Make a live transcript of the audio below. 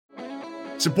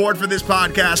Support for this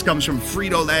podcast comes from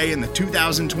Frito-Lay and the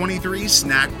 2023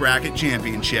 Snack Bracket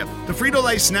Championship. The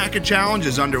Frito-Lay Snack-It Challenge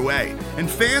is underway, and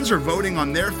fans are voting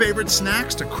on their favorite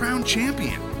snacks to crown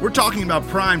champion. We're talking about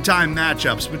prime-time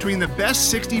matchups between the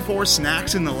best 64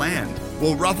 snacks in the land.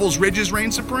 Will Ruffles Ridges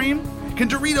reign supreme? Can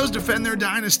Doritos defend their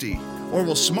dynasty? Or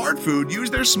will Smart Food use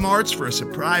their smarts for a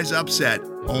surprise upset?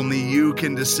 Only you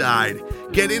can decide.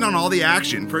 Get in on all the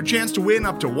action for a chance to win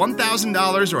up to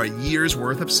 $1,000 or a year's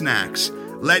worth of snacks.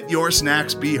 Let your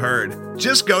snacks be heard.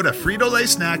 Just go to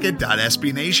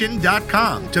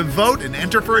fritolaysnacket.sbnation.com to vote and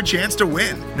enter for a chance to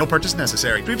win. No purchase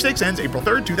necessary. Sweepstakes ends April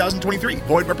 3rd, 2023.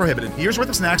 Void where prohibited. Year's worth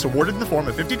of snacks awarded in the form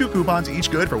of 52 coupons, each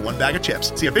good for one bag of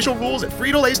chips. See official rules at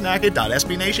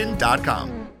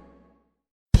fritolaysnacket.sbnation.com.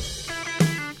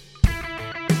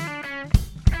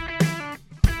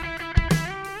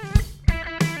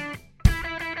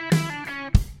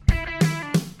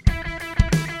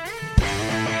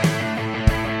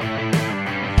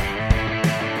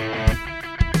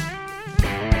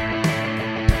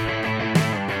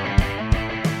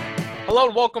 Hello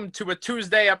and welcome to a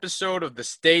Tuesday episode of the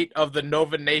State of the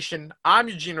Nova Nation. I'm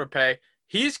Eugene Rapay.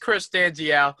 He's Chris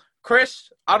Danziel.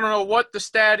 Chris, I don't know what the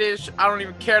stat is. I don't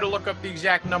even care to look up the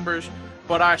exact numbers,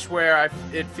 but I swear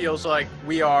it feels like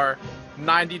we are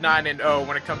 99-0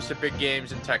 when it comes to big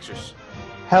games in Texas.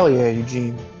 Hell yeah,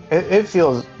 Eugene. It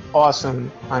feels awesome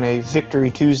on a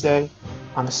Victory Tuesday,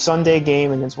 on a Sunday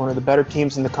game against one of the better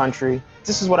teams in the country.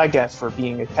 This is what I get for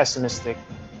being a pessimistic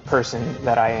person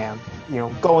that I am. You know,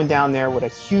 going down there with a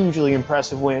hugely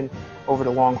impressive win over the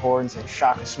Longhorns and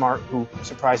Shaka Smart, who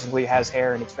surprisingly has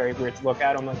hair, and it's very weird to look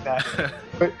at him like that.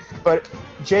 but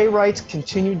Jay Wright's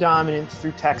continued dominance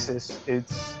through Texas,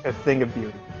 it's a thing of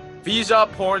beauty. V's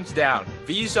up, horns down.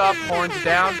 V's up, horns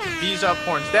down. V's up,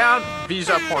 horns down. V's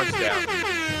up, horns down.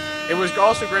 It was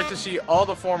also great to see all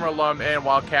the former alum and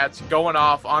Wildcats going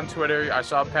off on Twitter. I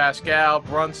saw Pascal,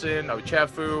 Brunson,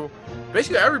 Ochefu,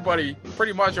 basically everybody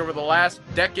pretty much over the last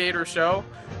decade or so.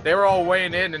 They were all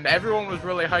weighing in, and everyone was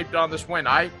really hyped on this win.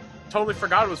 I totally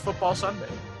forgot it was football Sunday.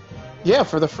 Yeah,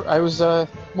 I was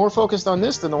more focused on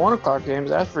this than the 1 o'clock games,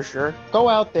 that's for sure. Go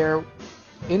out there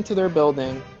into their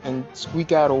building and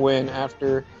squeak out a win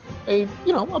after a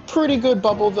pretty good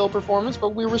Bubbleville performance,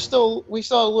 but we saw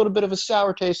a little bit of a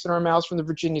sour taste in our mouths from the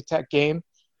Virginia Tech game.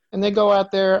 And they go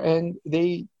out there and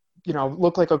they,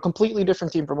 look like a completely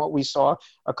different team from what we saw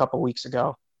a couple weeks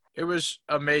ago. It was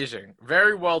amazing.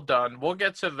 Very well done. We'll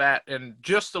get to that in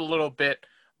just a little bit.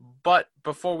 But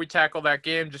before we tackle that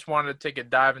game, just wanted to take a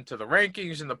dive into the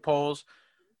rankings and the polls.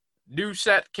 New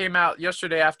set came out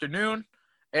yesterday afternoon.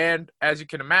 And as you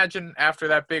can imagine, after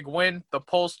that big win, the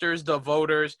pollsters, the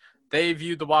voters, they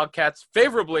viewed the Wildcats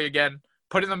favorably again,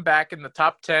 putting them back in the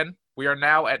top 10. We are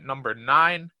now at number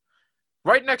 9.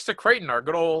 Right next to Creighton, our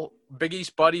good old Big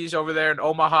East buddies over there in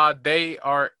Omaha, they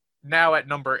are now at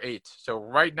number 8. So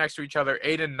right next to each other,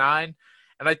 8 and 9.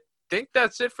 And I think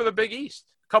that's it for the Big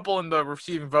East. A couple in the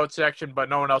receiving vote section, but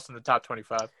no one else in the top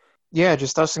 25. Yeah,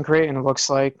 just us and Creighton, it looks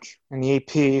like, in the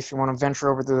AP. If you want to venture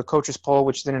over to the coaches poll,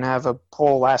 which didn't have a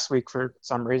poll last week for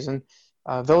some reason,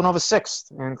 Villanova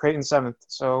 6th and Creighton 7th.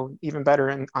 So even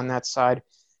better on that side.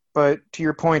 But to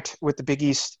your point with the Big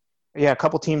East, yeah, a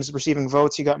couple teams receiving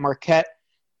votes. You got Marquette,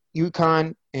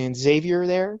 UConn, and Xavier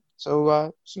there.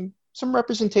 So some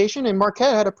representation. And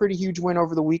Marquette had a pretty huge win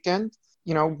over the weekend.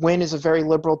 Win is a very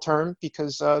liberal term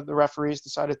because the referees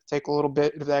decided to take a little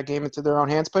bit of that game into their own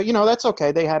hands. But, that's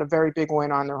okay. They had a very big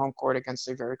win on their home court against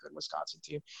a very good Wisconsin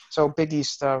team. So Big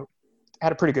East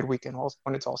had a pretty good weekend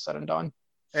when it's all said and done.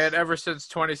 And ever since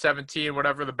 2017,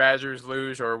 whenever the Badgers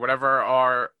lose or whenever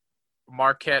our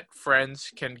Marquette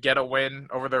friends can get a win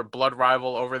over their blood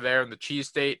rival over there in the cheese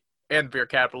state and beer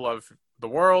capital of the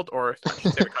world, or I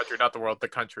should say the country, not the world, the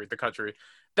country.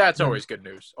 That's always good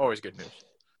news. Always good news.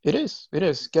 It is.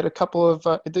 Get a couple of,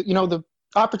 the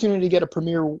opportunity to get a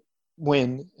premier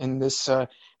win in this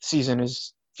season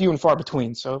is few and far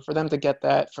between. So for them to get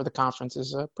that for the conference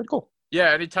is pretty cool.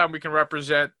 Yeah, anytime we can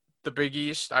represent the Big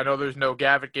East. I know there's no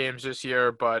Gavitt games this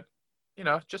year, but,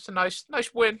 just a nice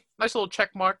win. Nice little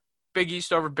check mark. Big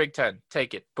East over Big Ten.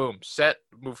 Take it. Boom. Set.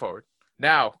 Move forward.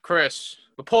 Now, Chris,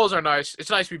 the polls are nice. It's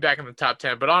nice to be back in the top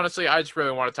 10, but honestly, I just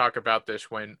really want to talk about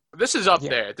this win. This is up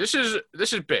there. This is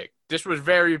big. This was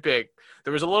very big.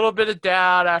 There was a little bit of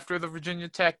doubt after the Virginia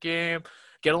Tech game,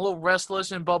 getting a little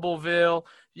restless in Bubbleville.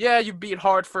 Yeah, you beat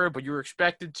Hartford, but you were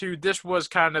expected to. This was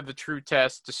kind of the true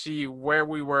test to see where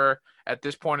we were at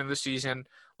this point in the season.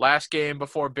 Last game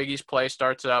before Big East play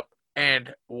starts up,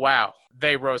 and wow,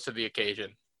 they rose to the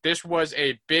occasion. This was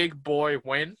a big boy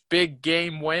win, big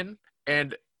game win,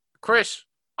 and Chris,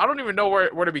 I don't even know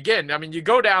where to begin. I mean, you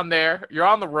go down there, you're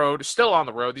on the road, still on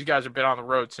the road. These guys have been on the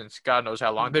road since God knows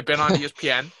how long. They've been on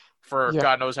ESPN for Yeah.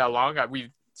 God knows how long.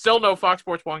 We still know Fox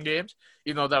Sports 1 games,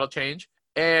 even though that'll change.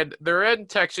 And they're in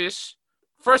Texas.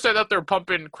 First, I thought they were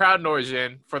pumping crowd noise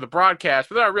in for the broadcast,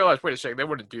 but then I realized, wait a second, they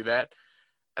wouldn't do that.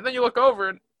 And then you look over,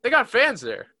 and they got fans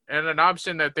there. And then I'm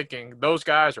sitting there thinking, those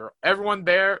guys are everyone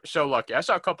there so lucky. I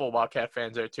saw a couple of Wildcat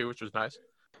fans there, too, which was nice.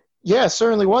 Yeah, it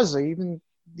certainly was. Even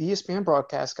the ESPN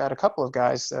broadcast got a couple of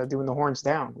guys doing the horns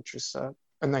down, which was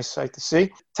a nice sight to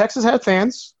see. Texas had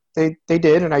fans. They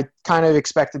did, and I kind of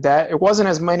expected that. It wasn't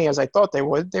as many as I thought they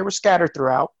would. They were scattered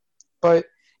throughout. But,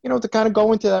 to kind of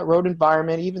go into that road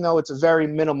environment, even though it's a very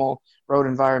minimal road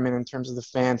environment in terms of the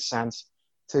fan sense,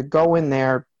 to go in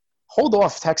there, hold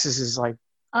off Texas is like,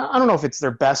 I don't know if it's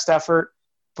their best effort,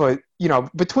 but,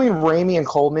 between Ramey and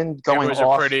Coleman going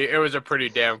off. It was a pretty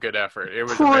damn good effort. It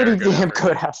was pretty a very damn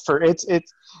good effort.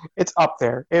 It's up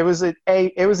there. It was an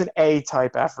A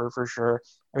type effort for sure.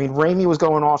 I mean, Ramey was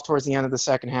going off towards the end of the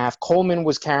second half. Coleman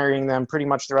was carrying them pretty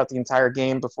much throughout the entire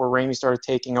game before Ramey started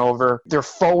taking over. Their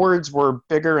forwards were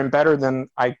bigger and better than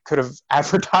I could have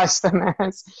advertised them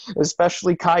as,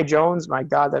 especially Kai Jones. My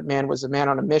God, that man was a man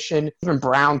on a mission. Even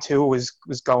Brown, too, was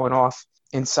going off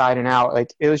inside and out.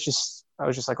 Like, I was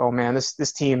just like, oh, man,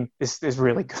 this team is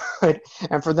really good.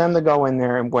 And for them to go in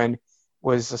there and win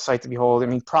was a sight to behold. I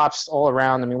mean, props all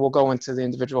around. I mean, we'll go into the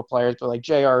individual players, but like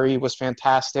JRE was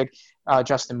fantastic.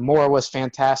 Justin Moore was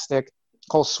fantastic.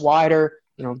 Cole Swider,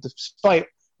 despite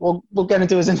we'll get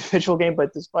into his individual game,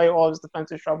 but despite all his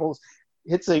defensive troubles,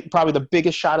 hits probably the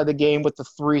biggest shot of the game with the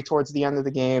 3 towards the end of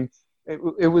the game.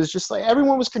 It was just like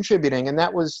everyone was contributing, and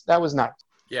that was nice.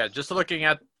 Yeah, just looking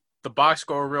at the box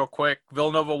score real quick.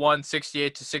 Villanova won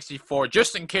 68-64.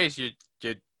 Just in case you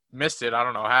missed it, I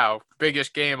don't know how.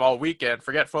 Biggest game all weekend.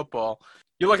 Forget football.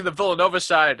 You look at the Villanova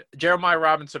side, Jeremiah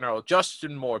Robinson-Earl,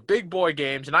 Justin Moore, big boy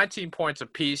games, 19 points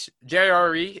apiece.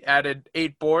 JRE added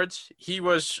 8 boards. He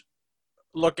was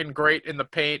looking great in the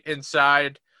paint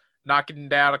inside, knocking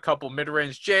down a couple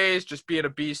mid-range J's, just being a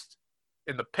beast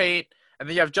in the paint. And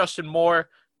then you have Justin Moore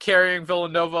carrying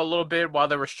Villanova a little bit while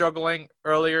they were struggling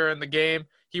earlier in the game.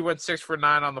 He went 6 for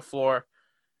 9 on the floor.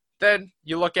 Then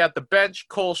you look at the bench,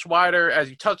 Cole Swider,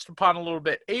 as you touched upon a little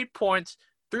bit, 8 points,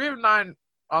 3 of 9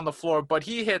 on the floor, but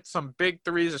he hit some big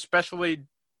threes, especially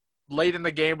late in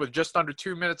the game with just under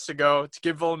 2 minutes to go to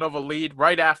give Villanova lead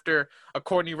right after a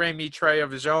Courtney Ramey tray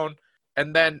of his own.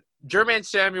 And then Jermaine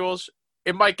Samuels,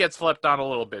 it might get slept on a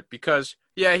little bit because,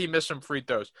 yeah, he missed some free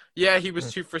throws. Yeah, he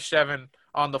was 2 for 7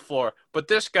 on the floor. But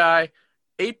this guy,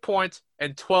 8 points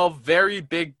and 12 very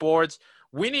big boards.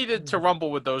 We needed to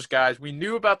rumble with those guys. We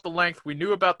knew about the length. We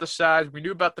knew about the size. We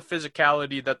knew about the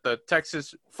physicality that the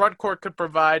Texas front court could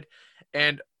provide.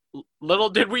 And little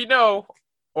did we know,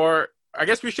 or I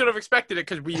guess we should have expected it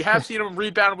because we have seen him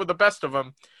rebound with the best of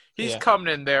them. He's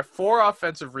coming in there, 4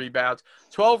 offensive rebounds,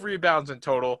 12 rebounds in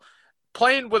total,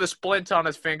 playing with a splint on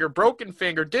his finger, broken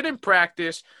finger, didn't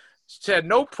practice, said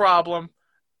no problem,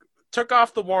 took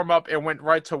off the warm-up and went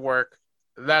right to work.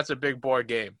 That's a big boy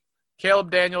game.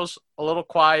 Caleb Daniels, a little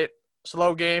quiet,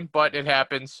 slow game, but it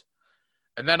happens.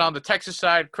 And then on the Texas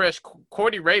side, Chris,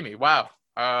 Courtney Ramey, wow.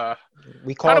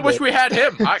 We kind of wish we had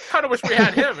him. I kind of wish we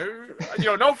had him.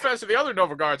 No offense to the other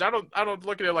Nova guards. I don't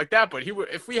look at it like that, but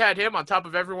if we had him on top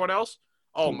of everyone else,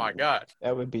 oh my God.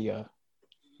 That would be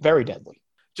very deadly.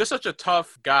 Just such a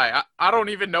tough guy. I don't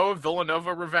even know if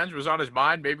Villanova revenge was on his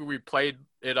mind. Maybe we played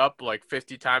it up like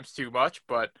 50 times too much,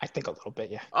 but I think a little bit,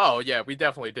 yeah. Oh, yeah, we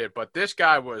definitely did. But this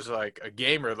guy was like a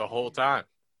gamer the whole time.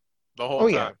 The whole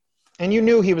time. Yeah. And you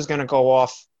knew he was going to go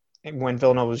off when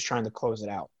Villanova was trying to close it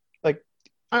out. Like,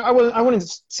 I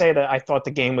wouldn't say that I thought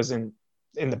the game was in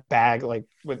the bag, like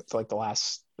within the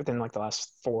last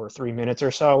 4 or 3 minutes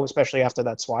or so, especially after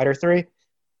that Swider 3.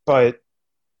 But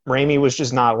Ramey was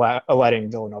just not letting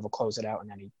Villanova close it out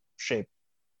in any shape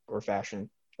or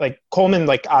fashion. Like, Coleman,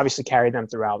 obviously carried them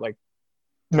throughout,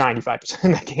 95%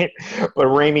 of that game. But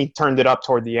Ramey turned it up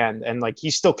toward the end, and,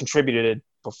 he still contributed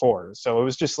before. So it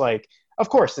was just of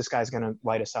course this guy's going to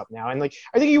light us up now. And, I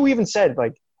think you even said,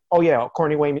 oh, yeah,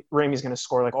 Courtney Ramey's going to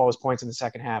score, all his points in the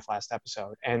second half last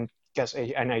episode. And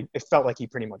it felt like he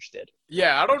pretty much did.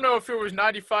 Yeah, I don't know if it was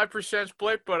 95%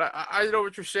 split, but I know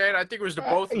what you're saying. I think it was the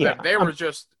both of them.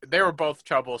 They were both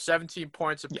trouble. 17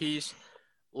 points apiece. Yeah.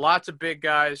 Lots of big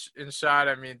guys inside.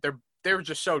 I mean, they were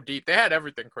just so deep. They had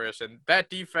everything, Chris, and that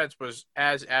defense was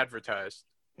as advertised.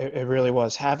 It really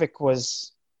was. Havoc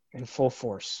was in full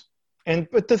force.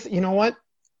 But you know what?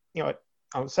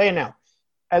 I'll say it now.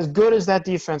 As good as that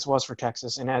defense was for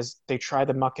Texas, and as they tried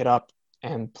to muck it up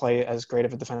and play as great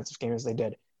of a defensive game as they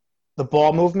did, the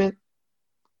ball movement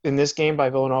in this game by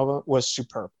Villanova was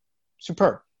superb.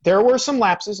 Superb. There were some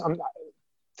lapses,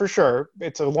 for sure.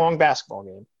 It's a long basketball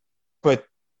game. But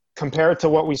compared to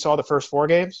what we saw the first 4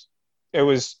 games, it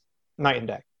was night and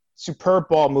day. Superb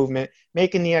ball movement,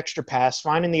 making the extra pass,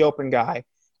 finding the open guy.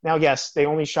 Now, yes, they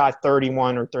only shot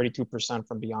 31 or 32%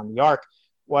 from beyond the arc,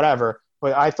 whatever.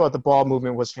 But I thought the ball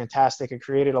movement was fantastic. It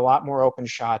created a lot more open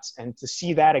shots. And to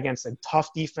see that against a tough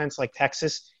defense like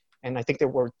Texas, and I think they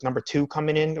were number 2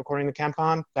 coming in, according to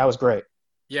KenPom, that was great.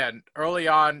 Yeah, early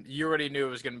on, you already knew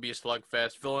it was going to be a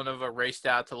slugfest. Villanova raced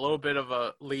out to a little bit of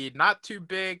a lead, not too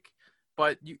big,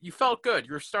 but you felt good.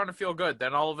 You were starting to feel good.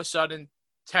 Then all of a sudden,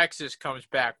 Texas comes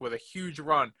back with a huge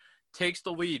run, takes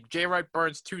the lead. Jay Wright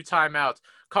burns 2 timeouts.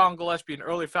 Colin Gillespie in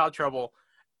early foul trouble,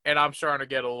 and I'm starting to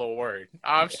get a little worried.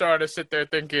 I'm starting to sit there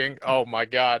thinking, oh, my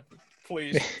God,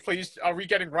 please, are we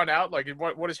getting run out? Like,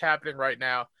 what is happening right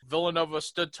now? Villanova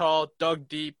stood tall, dug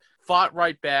deep, fought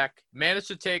right back, managed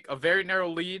to take a very narrow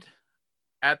lead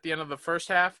at the end of the first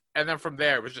half, and then from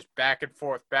there it was just back and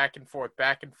forth, back and forth,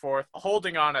 back and forth.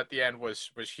 Holding on at the end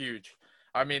was huge.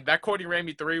 I mean, that Cody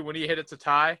Ramey 3, when he hit it to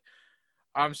tie,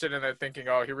 I'm sitting there thinking,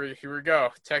 oh, here we go.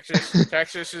 Texas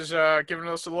is giving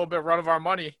us a little bit of run of our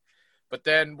money. But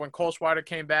then when Cole Swider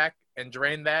came back and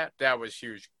drained that was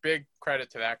huge. Big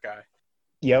credit to that guy.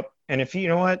 Yep. And if you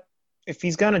know what, if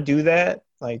he's going to do that,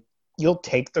 like, you'll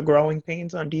take the growing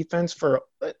pains on defense for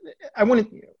 – I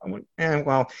don't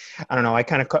know. I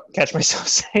kind of catch myself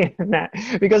saying that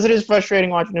because it is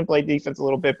frustrating watching him play defense a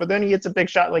little bit. But then he hits a big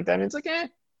shot like that, and it's like,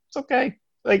 it's okay.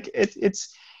 Like,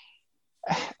 it's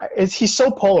he's so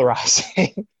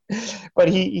polarizing. But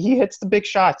he hits the big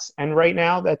shots. And right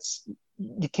now,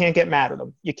 you can't get mad at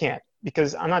him. You can't.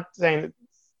 Because I'm not saying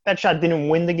that shot didn't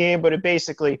win the game, but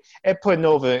it put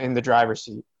Nova in the driver's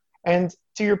seat. And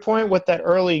to your point with that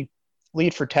early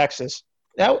lead for Texas,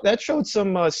 that showed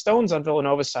some stones on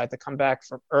Villanova's side to come back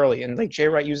from early. And like Jay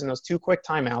Wright using those 2 quick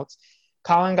timeouts,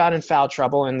 Colin got in foul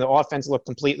trouble, and the offense looked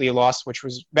completely lost, which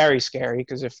was very scary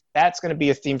because if that's going to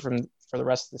be a theme for the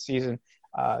rest of the season,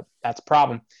 that's a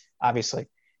problem, obviously.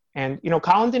 And,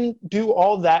 Colin didn't do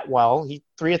all that well. He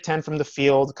 3 of 10 from the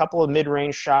field, a couple of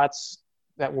mid-range shots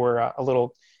that were a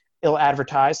little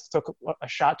ill-advertised. Took a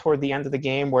shot toward the end of the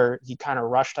game where he kind of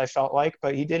rushed, I felt like.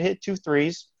 But he did hit 2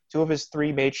 threes. 2 of his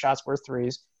 3 made shots were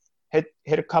threes. Hit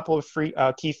a couple of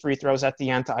key free throws at the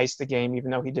end to ice the game, even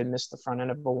though he did miss the front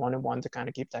end of a 1-and-1 to kind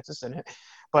of keep Texas in it.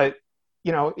 But,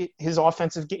 his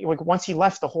offensive game, like once he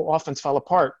left, the whole offense fell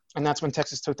apart. And that's when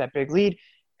Texas took that big lead.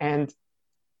 And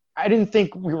I didn't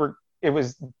think it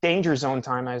was danger zone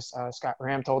time, as Scott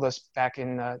Graham told us back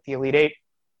in the Elite Eight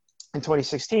in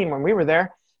 2016 when we were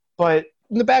there. But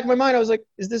in the back of my mind, I was like,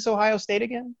 is this Ohio State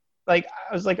again? Like,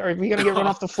 I was like, are we going to get run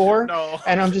off the floor? No.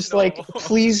 And I'm just like,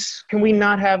 please, can we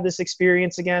not have this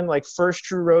experience again? Like, first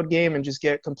true road game and just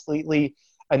get completely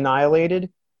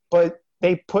annihilated. But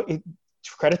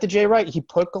credit to Jay Wright. He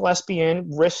put Gillespie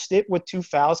in, risked it with 2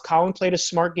 fouls. Colin played a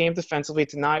smart game defensively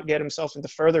to not get himself into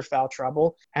further foul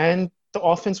trouble. And the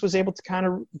offense was able to kind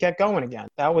of get going again.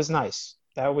 That was nice.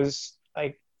 That was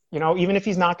like, even if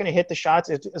he's not going to hit the shots,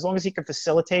 as long as he can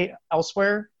facilitate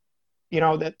elsewhere,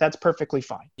 that's perfectly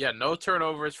fine. Yeah, no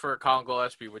turnovers for Colin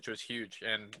Gillespie, which was huge.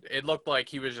 And it looked like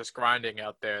he was just grinding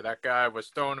out there. That guy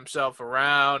was throwing himself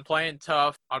around, playing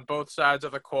tough on both sides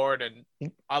of the court. And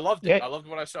I loved it. Yeah. I loved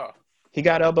what I saw. He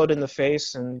got elbowed in the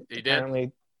face, and he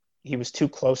apparently he was too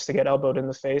close to get elbowed in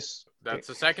the face. That's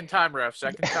the second time, ref.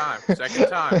 Second time.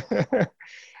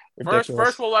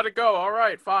 First we'll let it go. All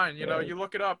right, fine. You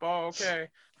look it up. Oh, okay.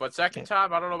 But second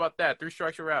time, I don't know about that. 3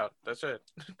 strikes you're out. That's it.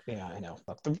 Yeah, I know.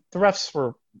 Look, the refs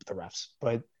were the refs,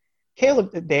 but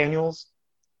Caleb Daniels,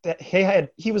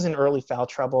 he was in early foul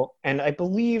trouble, and I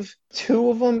believe 2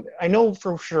 of them. I know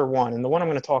for sure one, and the one I'm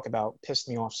going to talk about pissed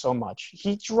me off so much.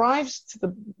 He drives to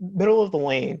the middle of the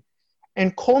lane,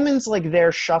 and Coleman's like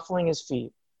there shuffling his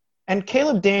feet, and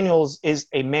Caleb Daniels is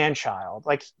a man-child.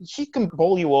 Like, he can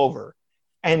bowl you over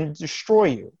and destroy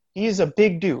you. He is a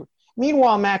big dude.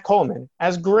 Meanwhile, Matt Coleman,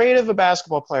 as great of a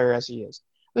basketball player as he is,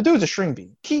 the dude's a string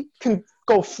bean. He can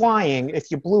go flying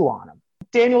if you blew on him.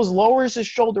 Daniels lowers his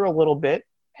shoulder a little bit,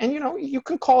 and, you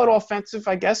can call it offensive,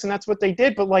 I guess, and that's what they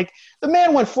did. But, like, the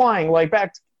man went flying, like,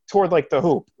 back toward, like, the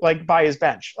hoop, like, by his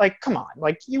bench. Like, come on.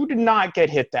 Like, you did not get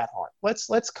hit that hard.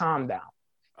 Let's calm down.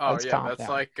 That's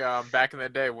like back in the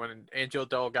day when Angel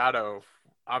Delgado –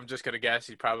 I'm just going to guess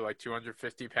he's probably like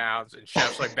 250 pounds, and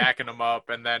Chef's like backing him up.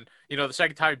 And then, the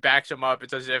second time he backs him up,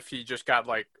 it's as if he just got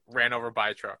like ran over by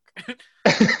a truck.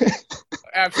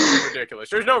 Absolutely ridiculous.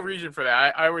 There's no reason for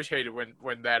that. I always hated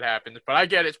when that happens, but I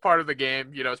get it. It's part of the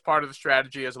game. It's part of the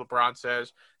strategy, as LeBron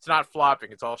says. It's not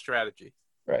flopping. It's all strategy.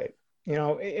 Right.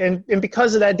 And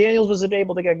because of that, Daniels wasn't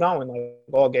able to get going like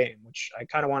all game, which I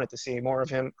kind of wanted to see more of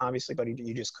him, obviously, but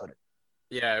he just couldn't.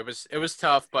 Yeah, it was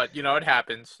tough, but it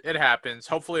happens. It happens.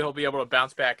 Hopefully he'll be able to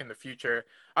bounce back in the future.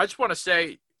 I just want to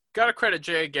say, gotta credit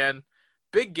Jay again.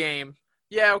 Big game.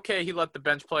 Yeah, okay, he let the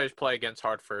bench players play against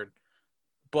Hartford.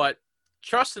 But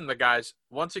trust in the guys.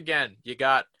 Once again, you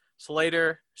got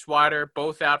Slater, Swider,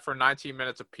 both out for 19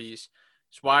 minutes apiece.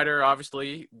 Swider,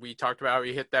 obviously, we talked about how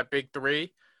he hit that big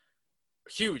three.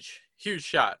 Huge, huge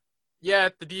shot. Yeah,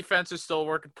 the defense is still a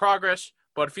work in progress,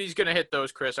 but if he's going to hit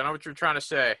those, Chris, I know what you're trying to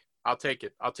say. I'll take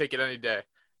it. I'll take it any day.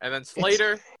 And then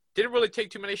Slater didn't really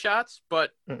take too many shots,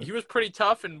 but he was pretty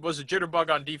tough and was a jitterbug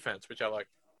on defense, which I like.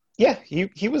 Yeah,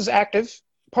 he was active.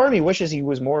 Part of me wishes he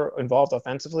was more involved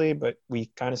offensively, but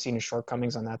we kind of seen his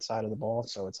shortcomings on that side of the ball.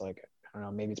 So it's like, I don't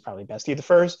know, maybe it's probably best. Either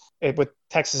first, with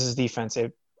Texas's defense,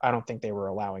 I don't think they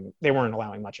weren't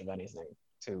allowing much of anything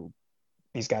to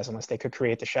these guys unless they could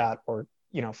create the shot or,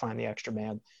 find the extra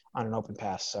man on an open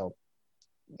pass. So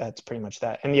that's pretty much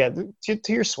that. And yeah,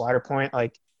 to your Swider point,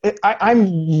 like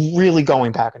I'm really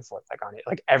going back and forth like on it,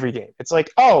 like every game. It's like,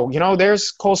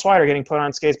 there's Cole Swider getting put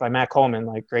on skates by Matt Coleman.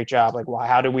 Like, great job. Like, well,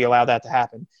 how did we allow that to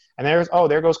happen? And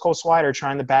there goes Cole Swider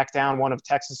trying to back down one of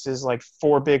Texas's like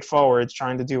 4 big forwards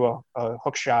trying to do a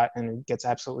hook shot and gets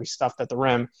absolutely stuffed at the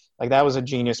rim. Like, that was a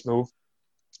genius move.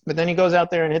 But then he goes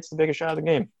out there and hits the biggest shot of the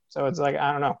game. So it's like,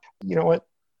 I don't know. You know what?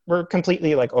 We're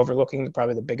completely like overlooking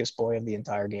probably the biggest boy of the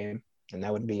entire game, and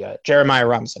that would be Jeremiah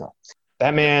Robinson.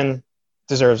 That man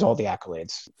deserves all the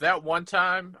accolades. That one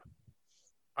time,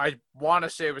 I want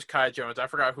to say it was Kai Jones. I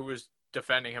forgot who was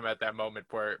defending him at that moment,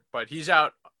 but he's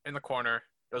out in the corner,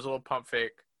 does a little pump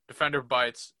fake, defender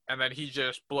bites, and then he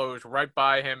just blows right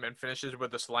by him and finishes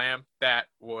with a slam. That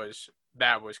was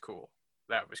cool.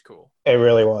 That was cool. It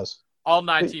really was. All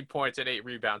 19 points and 8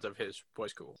 rebounds of his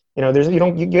was cool.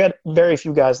 You get very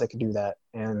few guys that can do that,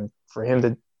 and for him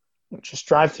to just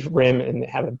drive through the rim and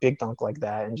have a big dunk like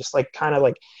that, and just like kind of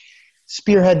like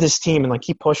spearhead this team and like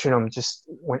keep pushing them. Just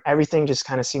when everything just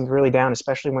kind of seemed really down,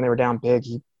 especially when they were down big,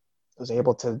 he was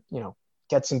able to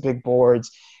get some big boards,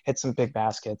 hit some big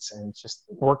baskets, and just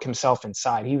work himself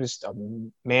inside. He was a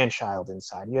man-child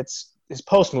inside. His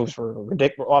post moves were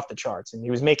ridiculous, off the charts, and he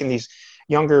was making these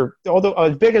younger, although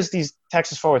as big as these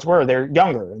Texas forwards were, they're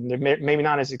younger and they're maybe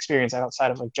not as experienced outside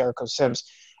of like Jericho Sims,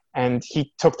 and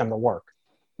he took them to work.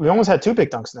 We almost had 2 big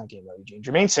dunks in that game, though, Eugene.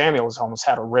 Jermaine Samuels almost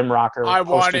had a rim rocker. I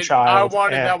wanted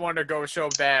that one to go so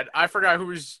bad. I forgot who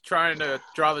was trying to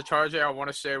draw the charge there. I want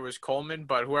to say it was Coleman,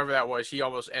 but whoever that was, he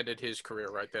almost ended his career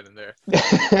right then and there.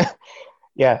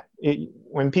 Yeah.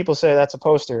 When people say that's a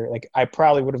poster, like I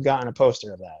probably would have gotten a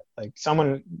poster of that. Like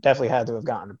someone definitely had to have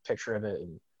gotten a picture of it,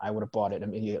 and I would have bought it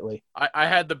immediately. I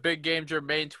had the big game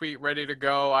Jermaine tweet ready to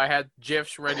go. I had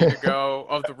GIFs ready to go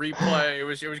of the replay. It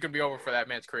was going to be over for that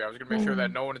man's career. I was going to make sure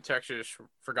that no one in Texas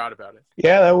forgot about it.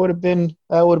 Yeah, that would have been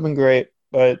great.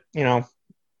 But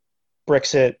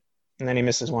bricks it, and then he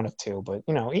misses 1 of 2. But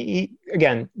he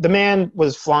again, the man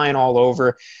was flying all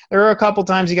over. There were a couple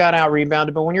times he got out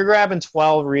rebounded, but when you're grabbing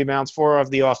 12 rebounds, 4 of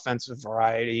the offensive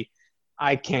variety,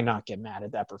 I cannot get mad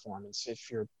at that performance. If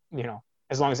you're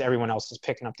as long as everyone else is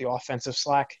picking up the offensive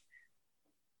slack.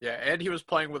 Yeah, and he was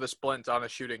playing with a splint on a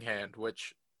shooting hand,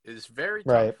 which is very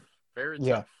tough. Right. Very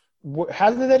yeah. tough. How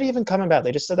did that even come about?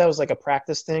 They just said that was like a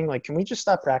practice thing. Like, can we just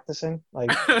stop practicing? Like,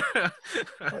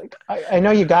 I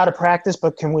know you got to practice,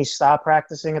 but can we stop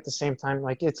practicing at the same time?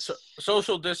 Like, it's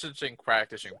social distancing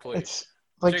practicing, please. It's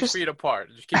like 6 feet apart.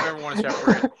 Just keep everyone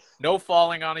separate. No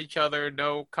falling on each other.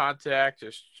 No contact.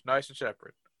 Just nice and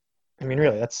separate. I mean,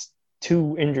 really, that's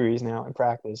 2 injuries now in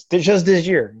practice. Just this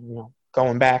year,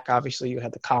 going back, obviously you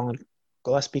had the Colin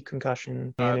Gillespie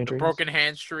concussion. The broken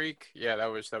hand streak. Yeah, that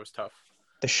was tough.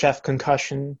 The chef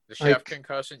concussion.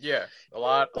 Concussion. Yeah, a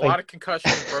lot of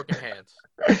concussions and broken hands.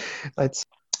 Let's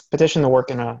petition to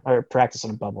work or practice in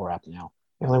a bubble wrap now.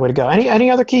 The only way to go. Any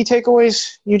other key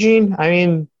takeaways, Eugene? I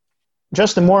mean,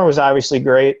 Justin Moore was obviously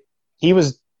great. He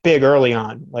was big early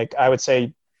on. Like, I would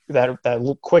say that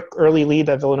quick early lead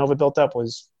that Villanova built up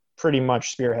was pretty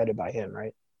much spearheaded by him,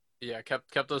 right? Yeah,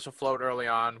 kept us afloat early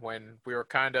on when we were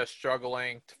kind of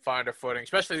struggling to find our footing,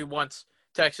 especially once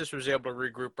Texas was able to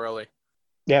regroup early.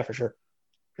 Yeah, for sure.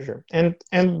 And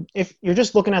if you're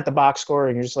just looking at the box score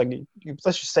and you're just like,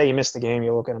 let's just say you missed the game,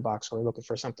 you're looking at a box score, you're looking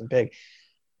for something big.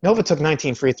 Nova took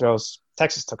 19 free throws.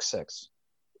 Texas took 6.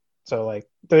 So, like,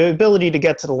 the ability to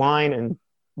get to the line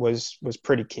was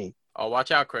pretty key. Oh,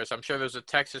 watch out, Chris. I'm sure there's a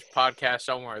Texas podcast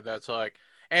somewhere that's like,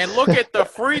 and look at the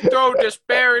free throw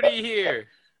disparity here.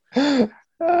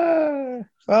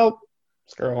 Well,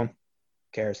 screw them. Who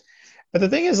cares? But the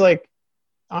thing is, like,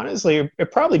 honestly,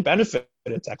 it probably benefited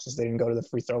Texas they didn't go to the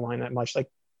free throw line that much. Like,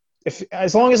 if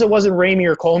as long as it wasn't Ramey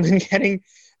or Coleman getting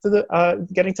to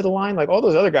the line, like all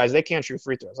those other guys, they can't shoot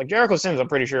free throws. Like Jericho Sims, I'm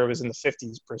pretty sure it was in the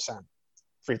 50%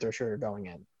 free throw shooter going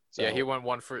in. So, he went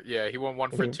one for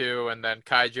two, and then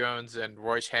Kai Jones and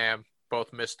Royce Ham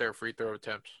both missed their free throw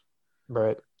attempts.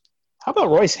 Right. How about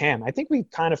Royce Ham? I think we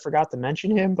kind of forgot to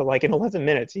mention him, but like in 11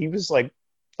 minutes, he was like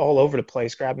all over the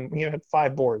place, grabbing. He had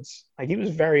 5 boards. Like he was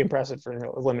very impressive for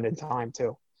a limited time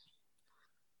too.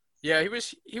 Yeah, he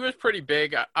was pretty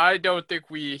big. I don't think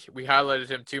we highlighted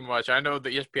him too much. I know the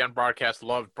ESPN broadcast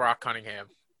loved Brock Cunningham.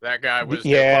 That guy was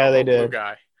they did. Blue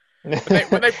guy.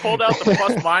 When they pulled out the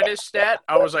plus minus stat,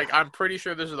 I was like, I'm pretty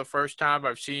sure this is the first time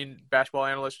I've seen basketball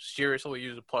analysts seriously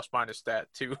use a plus minus stat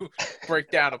to break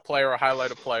down a player or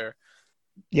highlight a player.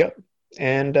 Yep.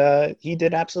 And he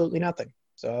did absolutely nothing.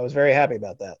 So I was very happy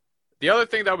about that. The other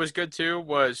thing that was good too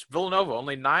was Villanova,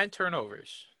 only 9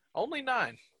 turnovers. Only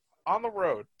 9 on the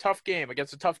road. Tough game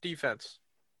against a tough defense.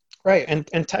 Right.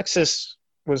 And Texas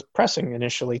was pressing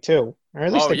initially too. Or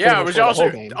at least it was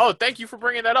also. Oh, thank you for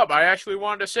bringing that up. I actually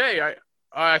wanted to say I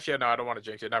don't want to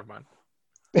jinx it. Never mind.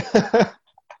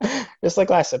 Just like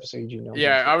last episode,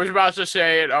 Yeah, I was about to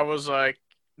say it. I was like,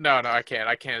 no, I can't.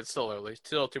 It's still early.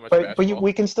 Still too much basketball. But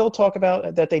we can still talk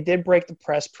about that they did break the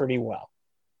press pretty well.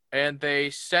 And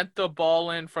they sent the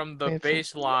ball in from the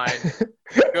baseline.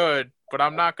 Good, but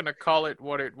I'm not going to call it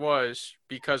what it was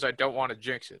because I don't want to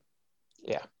jinx it.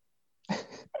 Yeah.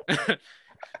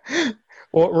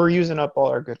 Well, we're using up all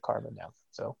our good carbon now,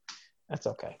 so that's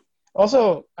okay.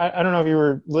 Also, I don't know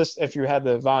if you had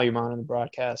the volume on in the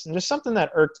broadcast, and just something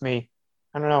that irked me.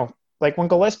 I don't know, like when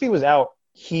Gillespie was out,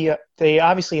 they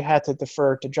obviously had to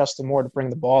defer to Justin Moore to bring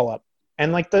the ball up,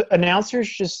 and like the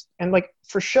announcers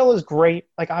Frischel is great.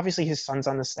 Like obviously his son's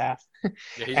on the staff.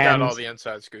 Yeah, he's got all the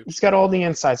inside scoops. He's got all the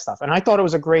inside stuff, and I thought it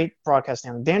was a great broadcast.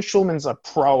 Dan Schulman's a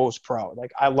pro's pro.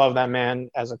 Like I love that man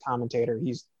as a commentator.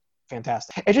 He's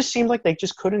fantastic. It just seemed like they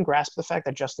just couldn't grasp the fact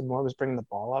that Justin Moore was bringing the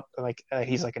ball up. Like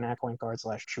he's like an point guard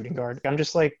 / shooting guard. I'm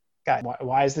just like, guy,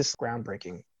 why is this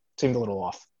groundbreaking? Seemed a little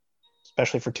off,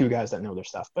 especially for 2 guys that know their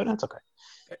stuff. But that's okay.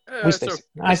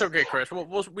 It's okay, Chris.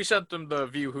 We sent them the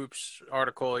View Hoops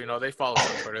article. They follow us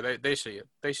on Twitter. They see it.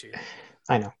 They see it.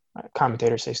 I know.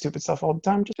 Commentators say stupid stuff all the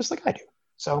time, just like I do.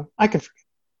 So I can forget.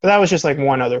 But that was just like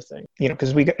one other thing,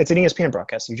 because it's an ESPN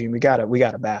broadcast, Eugene. We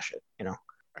gotta bash it,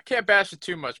 I can't bash it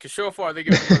too much because so far they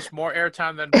give us more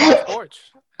airtime than Fox Sports.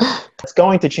 It's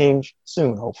going to change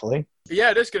soon, hopefully.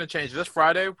 Yeah, it is going to change. This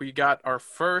Friday, we got our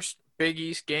first Big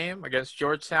East game against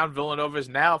Georgetown. Villanova is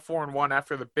now 4-1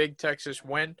 after the big Texas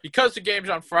win. Because the game's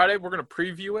on Friday, we're going to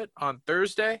preview it on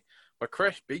Thursday. But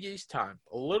Chris, Big East time.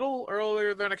 A little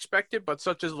earlier than expected, but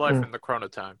such is life in the Corona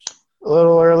times. A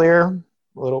little earlier.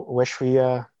 Wish we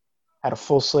had a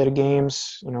full slate of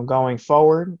games, going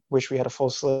forward. Wish we had a full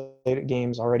slate of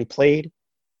games already played.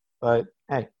 But,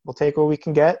 hey, we'll take what we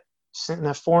can get. Sitting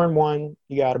at 4-1,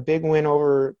 you got a big win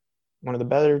over one of the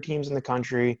better teams in the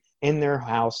country in their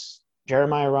house.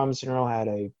 Jeremiah Robinson-Earl had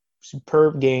a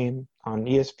superb game on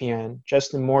ESPN.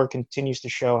 Justin Moore continues to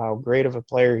show how great of a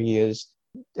player he is.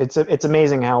 It's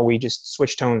amazing how we just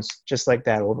switch tones just like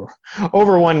that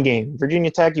over one game.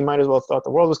 Virginia Tech, you might as well thought the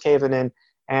world was caving in.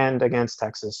 And against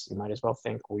Texas, you might as well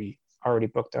think we already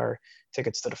booked our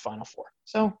tickets to the Final Four.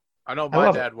 So I know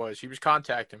my dad was. He was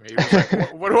contacting me. He was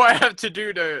like, what do I have to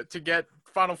do to get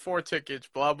Final Four tickets?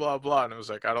 Blah blah blah. And I was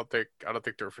like, I don't think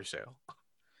they're for sale.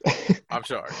 I'm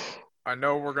sorry. I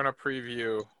know we're gonna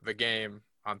preview the game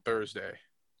on Thursday.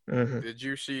 Mm-hmm. Did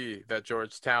you see that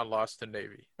Georgetown lost to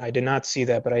Navy? I did not see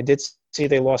that, but I did see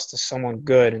they lost to someone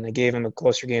good, and they gave them a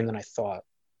closer game than I thought.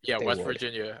 Yeah, West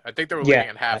Virginia. I think they were leading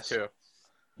at half too.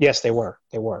 Yes, they were.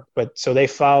 But so they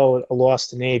followed a loss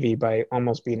to Navy by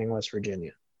almost beating West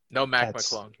Virginia. No Mac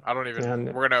McClung. I don't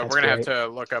even. We're gonna have to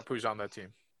look up who's on that team.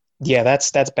 Yeah,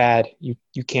 that's bad. You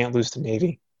can't lose to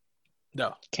Navy.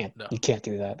 No, you can't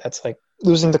do that. That's like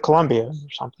losing to Columbia or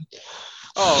something.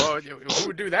 Oh, who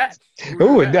would do that?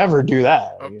 Who would never do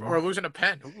that? Or losing a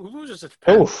Penn? Who loses to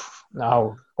Penn?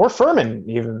 No. Or Furman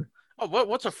even. Oh,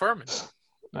 what's a Furman?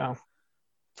 No,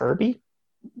 Furby.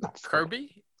 No,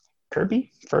 Furby?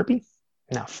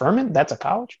 No, Furman. That's a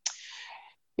college.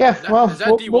 Yeah. Is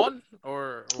that D1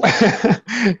 or?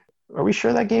 Are we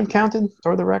sure that game counted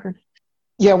for the record?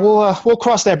 Yeah, we'll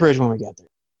cross that bridge when we get there.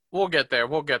 We'll get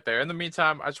there. In the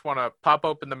meantime, I just want to pop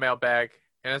open the mailbag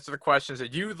and answer the questions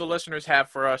that you, the listeners, have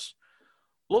for us.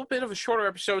 A little bit of a shorter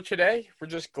episode today. We're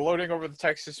just gloating over the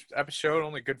Texas episode,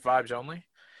 only good vibes only.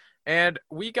 And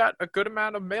we got a good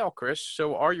amount of mail, Chris,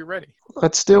 so are you ready?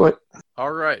 Let's do it.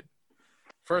 All right.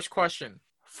 First question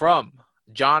from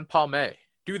John Palme.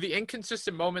 Do the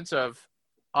inconsistent moments of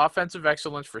offensive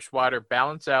excellence for Swider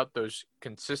balance out those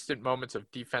consistent moments of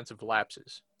defensive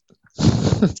lapses?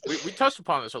 We touched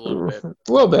upon this a little bit.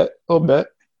 A little bit.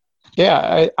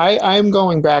 Yeah, I'm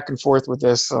going back and forth with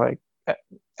this like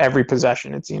every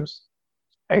possession, it seems.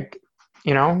 Like,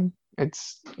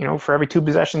 it's, for every 2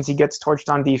 possessions he gets torched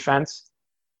on defense,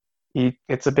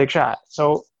 it's a big shot.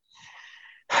 So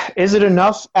is it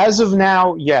enough? As of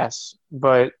now, yes,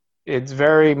 but it's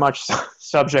very much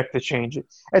subject to change.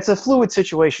 It's a fluid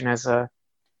situation, as a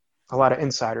lot of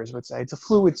insiders would say. It's a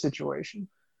fluid situation.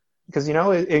 Because,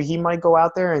 he might go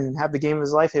out there and have the game of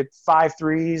his life, hit 5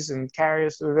 threes and carry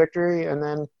us to a victory, and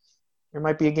then there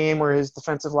might be a game where his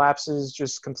defensive lapses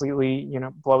just completely,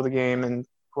 blow the game, and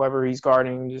whoever he's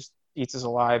guarding just eats us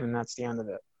alive, and that's the end of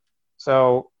it.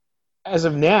 So as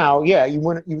of now, yeah,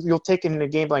 you'll take it in a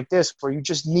game like this where you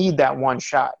just need that one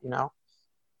shot,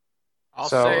 I'll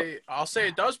say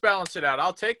it does balance it out.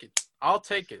 I'll take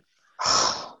it.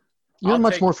 You're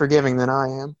much more forgiving than I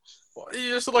am. Well, you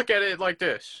just look at it like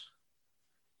this.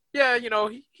 Yeah,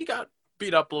 he got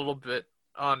beat up a little bit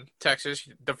on Texas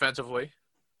defensively.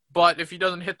 But if he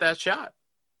doesn't hit that shot,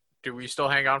 do we still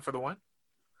hang on for the win?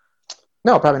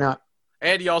 No, probably not.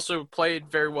 And he also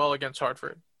played very well against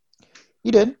Hartford.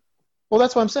 He did. Well,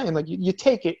 that's what I'm saying. Like, you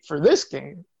take it for this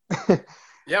game.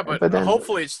 Yeah, but then,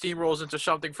 hopefully it steamrolls into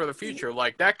something for the future.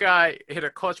 Like, that guy hit a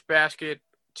clutch basket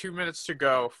 2 minutes to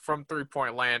go from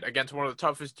three-point land against one of the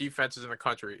toughest defenses in the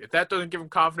country. If that doesn't give him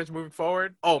confidence moving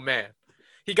forward, oh, man.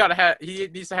 He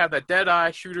needs to have that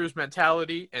dead-eye shooter's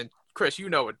mentality. And, Chris, you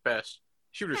know it best.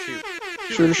 Shoot or shoot.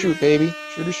 Shoot or shoot, baby.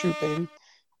 Shoot or shoot, baby.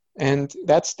 And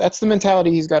that's the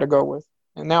mentality he's got to go with.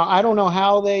 And now I don't know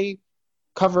how they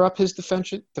cover up his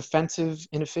defensive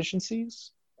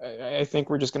inefficiencies. I think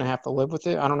we're just going to have to live with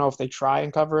it. I don't know if they try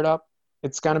and cover it up.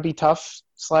 It's going to be tough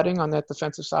sledding on that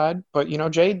defensive side. But,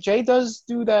 Jay does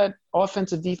do that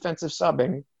offensive-defensive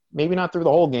subbing. Maybe not through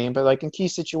the whole game, but like in key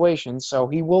situations. So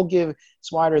he will give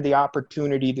Swider the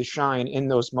opportunity to shine in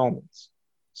those moments.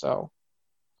 So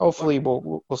hopefully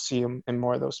we'll see him in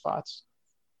more of those spots.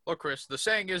 Look, Chris, the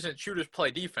saying isn't shooters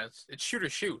play defense. It's shoot or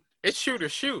shoot. It's shoot or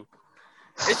shoot.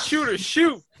 It's shoot or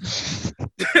shoot.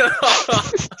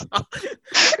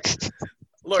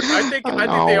 Look, I think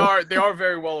they are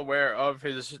very well aware of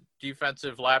his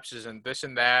defensive lapses and this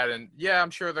and that. And yeah,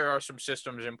 I'm sure there are some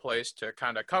systems in place to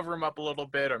kind of cover him up a little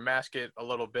bit or mask it a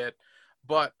little bit.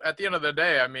 But at the end of the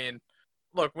day, I mean,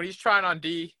 look, when he's trying on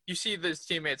D, you see his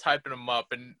teammates hyping him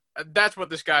up, and that's what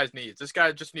this guy needs. This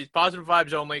guy just needs positive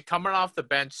vibes only. Coming off the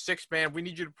bench, 6-man, we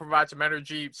need you to provide some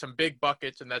energy, some big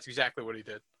buckets, and that's exactly what he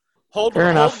did. Hold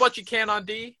what you can on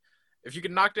D. If you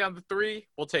can knock down the 3,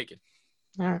 we'll take it.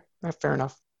 All right, fair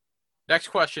enough. Next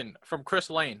question from Chris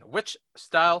Lane. Which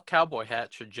style cowboy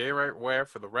hat should Jay Wright wear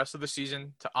for the rest of the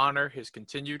season to honor his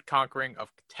continued conquering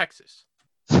of Texas?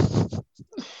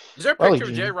 Is there a picture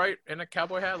of Jay Wright in a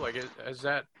cowboy hat? Like, is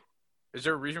there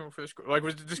a reason for this? Like,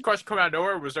 did this question come out of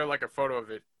nowhere, or was there like a photo of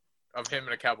him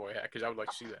in a cowboy hat? Because I would like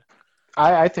to see that.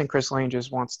 I think Chris Lane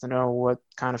just wants to know what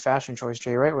kind of fashion choice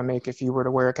Jay Wright would make if he were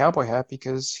to wear a cowboy hat,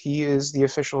 because he is the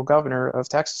official governor of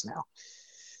Texas now.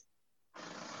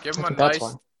 Give him a nice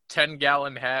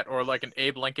 10-gallon hat or like an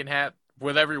Abe Lincoln hat.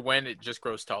 With every win, it just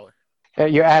grows taller. Yeah,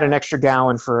 you add an extra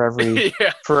gallon for every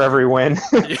for every win.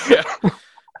 Yeah.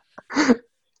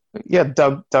 Yeah,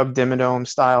 Doug Dimmadome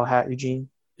style hat, Eugene.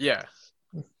 Yeah.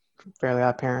 Fairly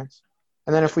Odd Parents.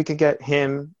 And then if we could get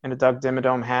him in a Doug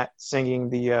Dimmadome hat singing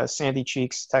the Sandy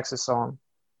Cheeks Texas song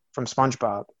from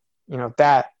SpongeBob,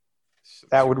 that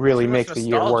would really make the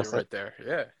year worth it. There,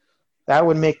 yeah. That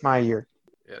would make my year.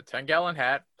 Yeah, 10-gallon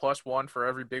hat plus 1 for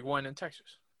every big win in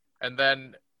Texas. And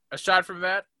then aside from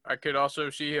that, I could also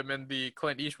see him in the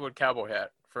Clint Eastwood cowboy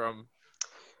hat from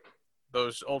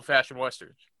those old-fashioned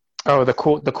westerns. Oh, the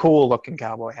cool looking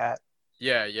cowboy hat.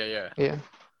 Yeah. Yeah.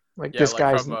 Like this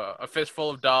guy's from a fistful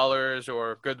of dollars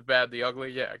or Good, the Bad, the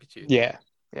Ugly. Yeah, I could see it.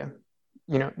 Yeah.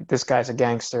 This guy's a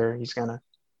gangster.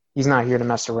 He's not here to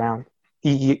mess around.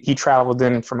 He traveled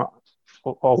in from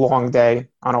a long day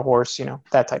on a horse,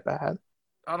 that type of hat.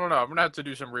 I don't know. I'm gonna have to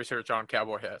do some research on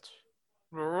cowboy hats.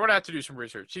 We're gonna have to do some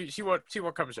research. See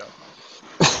what comes up.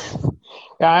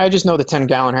 Yeah, I just know the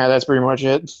 10-gallon hat. That's pretty much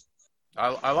it.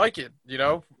 I like it.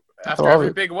 After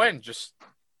every big win, just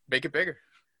make it bigger.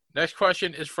 Next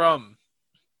question is from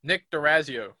Nick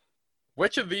Durazio.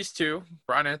 Which of these two,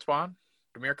 Brian Antoine,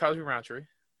 Demir Cosby-Roundtree,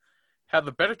 have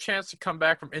the better chance to come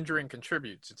back from injury and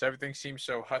contribute, since everything seems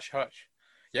so hush-hush?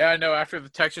 Yeah, I know after the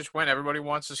Texas win, everybody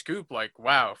wants to scoop. Like,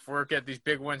 wow, if we're getting these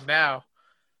big wins now,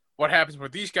 what happens when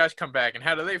these guys come back, and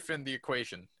how do they fit in the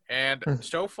equation? And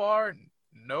so far,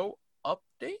 no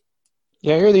update?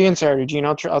 Yeah, you're the insider, Gene.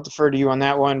 I'll defer to you on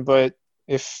that one. But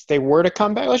if they were to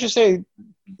come back, let's just say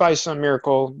by some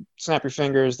miracle, snap your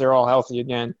fingers, they're all healthy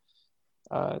again.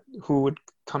 Who would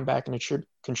come back and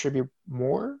contribute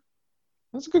more?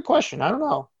 That's a good question. I don't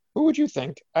know. Who would you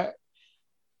think?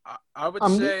 I would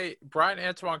I'm say Brian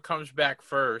Antoine comes back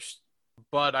first,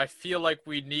 but I feel like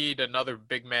we need another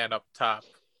big man up top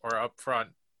or up front.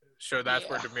 So that's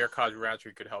where Demir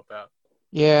Kazraoui could help out.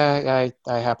 Yeah,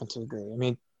 I happen to agree. I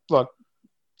mean, look,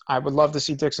 I would love to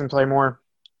see Dixon play more,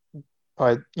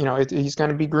 but he's going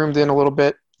to be groomed in a little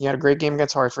bit. He had a great game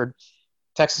against Hartford.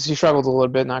 Texas, he struggled a little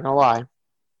bit, not going to lie,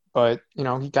 but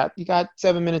he got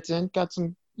 7 minutes in, got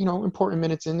some important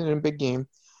minutes in a big game.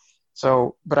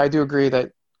 So, but I do agree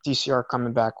that DCR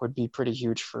coming back would be pretty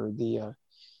huge for the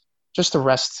just the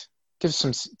rest. Give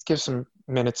some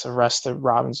minutes of rest to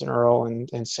Robbins and Earl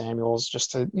and Samuels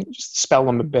just to just spell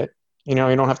them a bit. You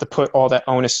don't have to put all that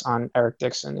onus on Eric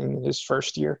Dixon in his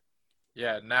first year.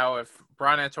 Yeah, now if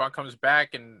Brian Antoine comes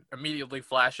back and immediately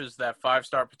flashes that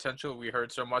 5-star potential we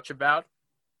heard so much about,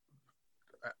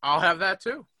 I'll have that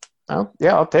too. Oh,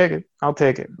 yeah, I'll take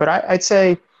it. But I'd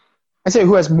say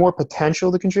who has more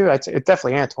potential to contribute, I'd say it's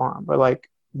definitely Antoine. But like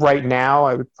right now,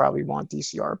 I would probably want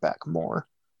DCR back more.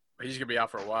 He's going to be out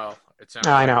for a while. It sounds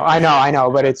I know.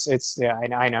 But it's yeah, I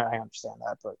know. I understand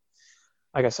that. But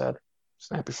like I said,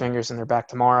 snap your fingers and they're back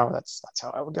tomorrow. That's how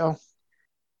I would go.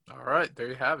 All right, there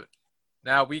you have it.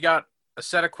 Now we got a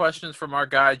set of questions from our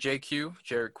guy JQ,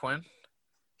 Jared Quinn.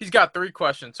 He's got 3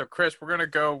 questions. So Chris, we're gonna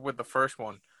go with the first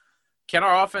one. Can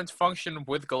our offense function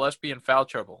with Gillespie in foul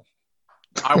trouble?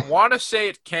 I want to say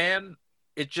it can.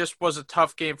 It just was a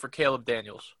tough game for Caleb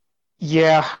Daniels.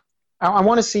 Yeah, I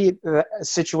want to see a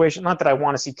situation. Not that I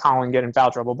want to see Colin get in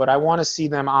foul trouble, but I want to see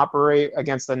them operate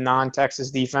against a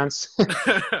non-Texas defense.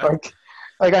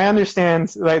 like I understand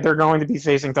that they're going to be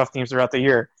facing tough teams throughout the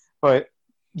year, but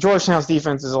Georgetown's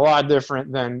defense is a lot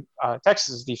different than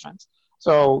Texas's defense.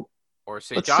 So, or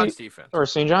St. John's defense,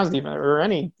 or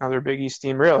any other Big East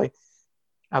team really,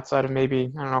 outside of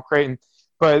maybe Creighton.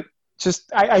 But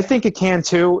just I think it can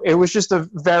too. It was just a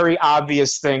very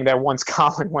obvious thing that once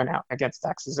Colin went out against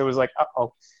Texas, it was like,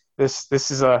 this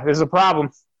is a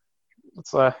problem.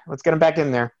 Let's get him back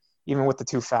in there, even with the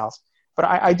 2 fouls. But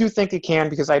I do think it can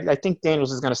because I think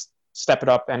Daniels is going to step it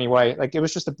up anyway. Like it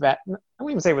was just I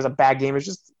wouldn't even say it was a bad game. It was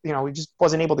just he just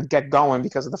wasn't able to get going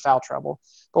because of the foul trouble.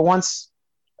 But once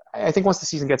the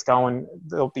season gets going,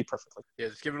 they'll be perfectly. Yeah,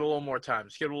 just give it a little more time.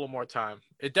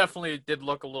 It definitely did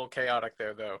look a little chaotic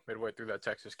there, though, midway through that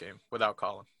Texas game without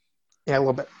Colin. Yeah, a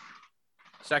little bit.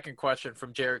 Second question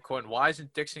from Jared Quinn. Why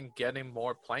isn't Dixon getting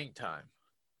more playing time?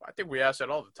 I think we ask that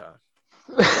all the time.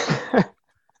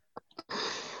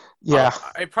 Yeah.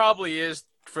 It probably is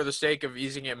for the sake of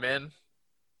easing him in.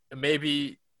 And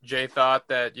maybe Jay thought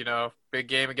that, big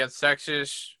game against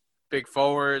Texas, big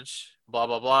forwards, blah,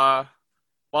 blah, blah.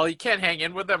 While he can't hang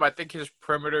in with them, I think his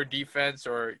perimeter defense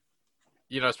or,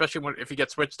 especially if he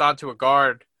gets switched on to a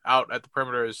guard out at the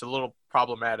perimeter is a little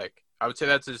problematic. I would say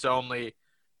that's his only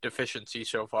deficiency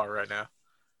so far right now.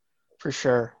 For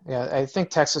sure. Yeah, I think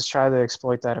Texas tried to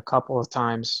exploit that a couple of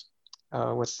times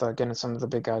with getting some of the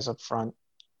big guys up front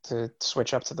to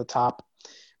switch up to the top.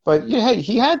 But,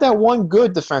 he had that one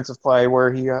good defensive play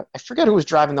where he I forget who was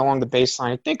driving along the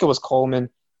baseline. I think it was Coleman.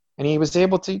 And he was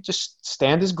able to just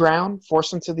stand his ground,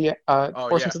 force him to the him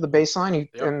to the baseline,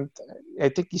 and I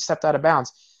think he stepped out of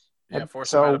bounds. Yeah,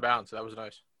 forced him out of bounds. That was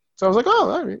nice. So I was like,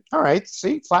 all right.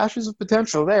 See, flashes of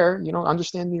potential there.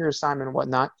 Understanding your assignment and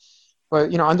whatnot.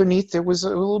 But underneath it was a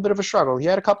little bit of a struggle. He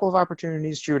had a couple of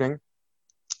opportunities shooting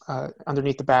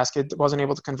underneath the basket, wasn't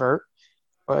able to convert.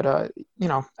 But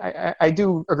I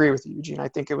do agree with you, Eugene. I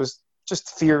think it was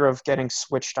just fear of getting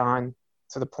switched on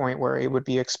to the point where it would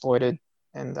be exploited.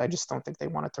 And I just don't think they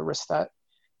wanted to risk that.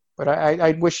 But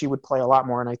I wish he would play a lot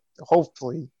more, and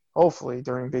hopefully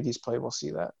during Big East play we'll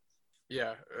see that.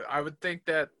 Yeah, I would think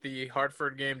that the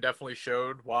Hartford game definitely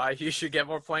showed why he should get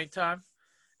more playing time.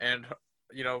 And,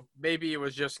 maybe it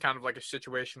was just kind of like a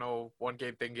situational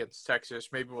one-game thing against Texas.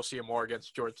 Maybe we'll see him more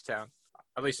against Georgetown.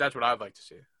 At least that's what I'd like to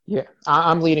see. Yeah,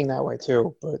 I'm leaning that way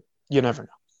too, but you never know.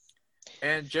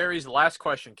 And Jerry's last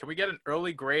question. Can we get an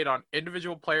early grade on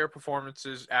individual player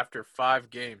performances after 5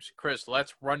 games? Chris,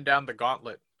 let's run down the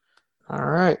gauntlet. All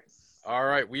right.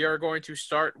 We are going to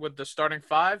start with the starting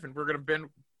 5, and we're going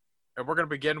to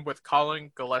begin with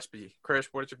Colin Gillespie. Chris,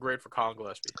 what is your grade for Colin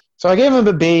Gillespie? So I gave him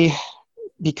a B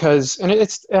because, and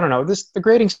it's, I don't know, the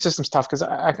grading system's tough because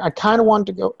I kind of wanted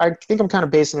to go, I think I'm kind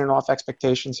of basing it off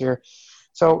expectations here.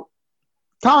 So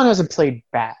Colin hasn't played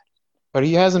bad, but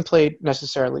he hasn't played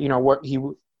necessarily, what he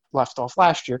left off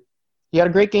last year. He had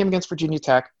a great game against Virginia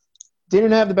Tech.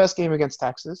 didn't have the best game against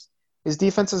Texas. His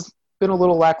defense has been a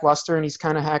little lackluster, and he's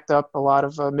kind of hacked up a lot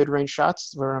of mid-range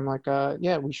shots where I'm like,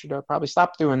 yeah, we should probably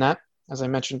stop doing that, as I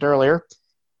mentioned earlier.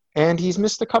 And he's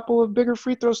missed a couple of bigger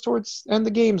free throws towards end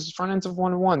the games, front ends of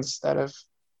 1-on-1s that have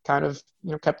kind of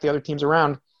kept the other teams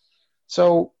around.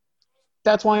 So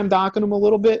that's why I'm docking him a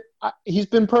little bit. He's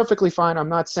been perfectly fine. I'm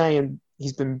not saying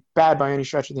he's been bad by any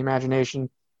stretch of the imagination.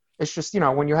 It's just,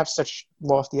 when you have such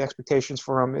lofty expectations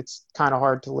for him, it's kind of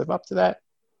hard to live up to that.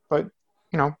 But,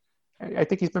 I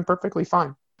think he's been perfectly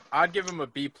fine. I'd give him a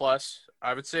B+.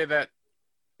 I would say that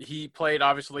he played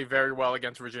obviously very well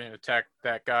against Virginia Tech.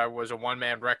 That guy was a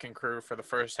one-man wrecking crew for the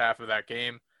first half of that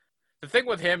game. The thing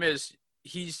with him is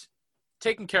he's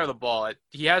taking care of the ball.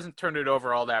 He hasn't turned it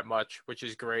over all that much, which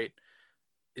is great.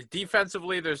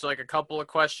 Defensively, there's like a couple of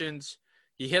questions.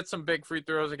 He hit some big free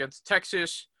throws against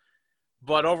Texas,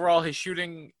 but overall his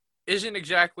shooting isn't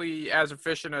exactly as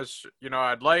efficient as,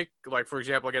 I'd like. Like, for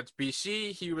example, against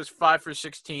BC, he was 5 for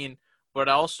 16, but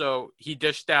also he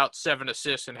dished out 7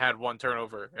 assists and had 1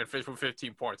 turnover and finished with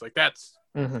 15 points. Like, that's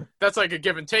like a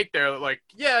give and take there. Like,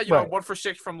 yeah, right. 1 for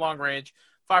 6 from long range,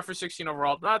 5 for 16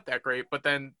 overall, not that great, but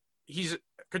then he's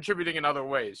contributing in other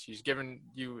ways. He's giving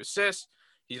you assists.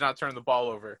 He's not turning the ball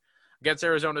over. Against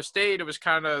Arizona State, it was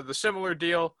kind of the similar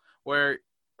deal where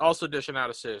also dishing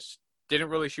out assists. Didn't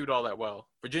really shoot all that well.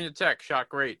 Virginia Tech shot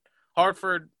great.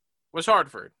 Hartford was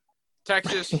Hartford.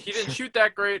 Texas, he didn't shoot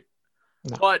that great,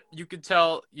 but you could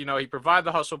tell, he provided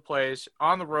the hustle plays.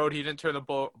 On the road, he didn't turn the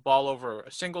ball over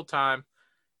a single time.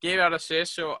 Gave out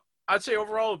assists, so I'd say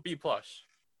overall a B+.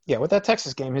 Yeah, with that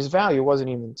Texas game, his value wasn't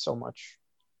even so much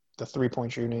the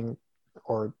three-point shooting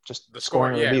or just the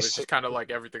scoring. Yeah, it was just kind of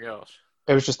like everything else.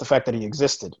 It was just the fact that he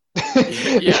existed.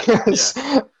 Because,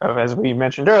 as we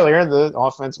mentioned earlier, the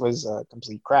offense was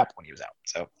complete crap when he was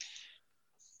out.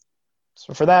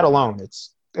 So for that alone,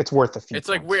 it's worth a few. It's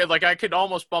like weird. Like I could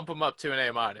almost bump him up to an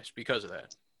A- because of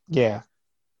that. Yeah.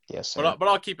 Yes. But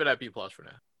I'll keep it at B+ for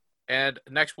now. And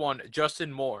next one,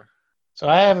 Justin Moore. So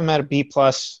I have him at a B+,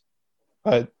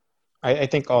 but I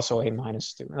think also A-,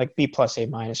 like B+,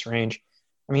 A- range.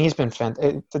 I mean, he's been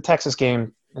the Texas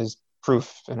game is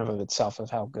proof in and of itself of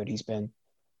how good he's been.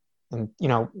 And,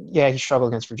 he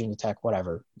struggled against Virginia Tech,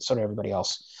 whatever. So did everybody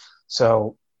else.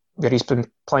 So, but he's been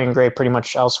playing great pretty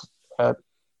much all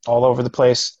over the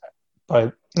place.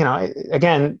 But,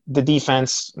 again, the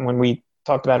defense, when we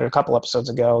talked about it a couple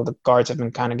episodes ago, the guards have been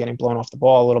kind of getting blown off the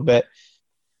ball a little bit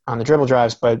on the dribble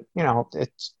drives. But,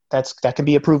 that can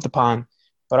be improved upon.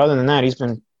 But other than that, he's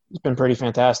been pretty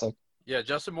fantastic. Yeah,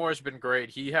 Justin Moore has been great.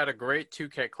 He had a great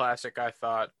 2K Classic, I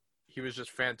thought. He was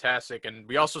just fantastic. And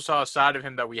we also saw a side of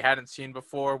him that we hadn't seen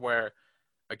before where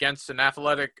against an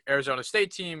athletic Arizona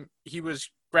State team, he was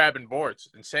grabbing boards.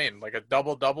 Insane. Like a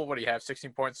double-double. What do you have,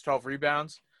 16 points, 12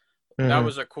 rebounds? Mm-hmm. That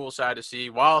was a cool side to see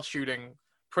while shooting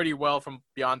pretty well from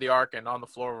beyond the arc and on the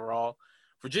floor overall.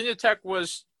 Virginia Tech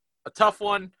was a tough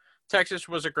one. Texas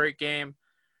was a great game.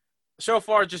 So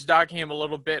far, just docking him a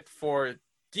little bit for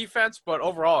defense, but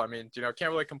overall, I mean,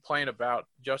 can't really complain about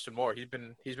Justin Moore. He's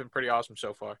been pretty awesome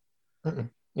so far.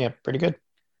 Yeah, pretty good.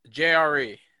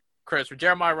 JRE. Chris,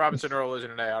 Jeremiah Robinson Earl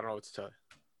isn't an A. I don't know what to tell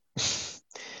you.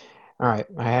 All right.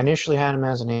 I initially had him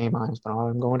as an A-, but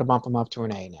I'm going to bump him up to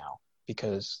an A now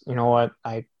because, you know what?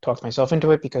 I talked myself into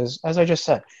it because, as I just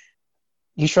said,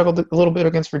 he struggled a little bit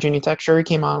against Virginia Tech. Sure, he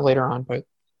came on later on, but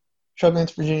struggled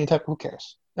against Virginia Tech, who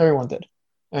cares? Everyone did.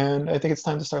 And I think it's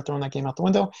time to start throwing that game out the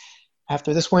window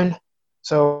after this win.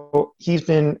 So he was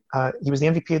the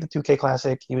MVP of the 2K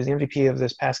Classic. He was the MVP of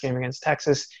this past game against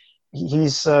Texas.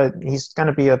 He's going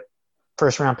to be a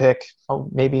first-round pick,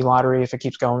 maybe lottery if it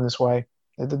keeps going this way.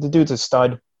 The dude's a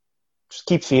stud. Just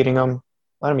keep feeding him.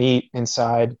 Let him eat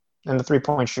inside. And the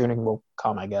three-point shooting will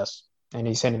come, I guess. And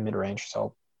he's hitting mid-range.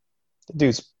 So the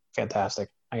dude's fantastic.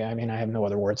 I mean, I have no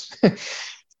other words.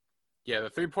 Yeah, the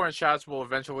three-point shots will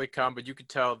eventually come, but you could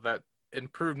tell that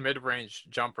improved mid-range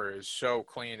jumper is so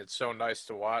clean. It's so nice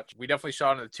to watch. We definitely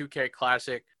saw it in the 2K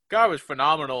Classic. Guy was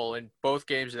phenomenal in both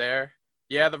games there.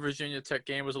 Yeah, the Virginia Tech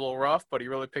game was a little rough, but he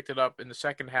really picked it up in the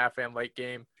second half and late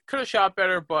game. Could have shot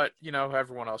better, but,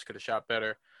 everyone else could have shot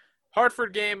better.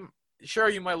 Hartford game, sure,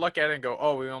 you might look at it and go,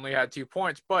 oh, we only had 2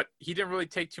 points, but he didn't really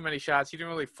take too many shots. He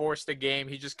didn't really force the game.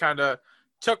 He just kind of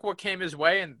took what came his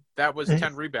way, and that was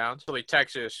 10 rebounds. Really,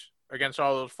 Texas, against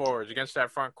all those forwards, against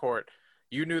that front court,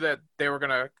 you knew that they were going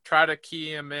to try to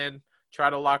key him in, try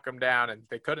to lock him down, and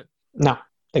they couldn't. No,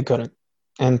 they couldn't.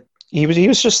 And he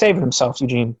was just saving himself,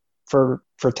 Eugene, for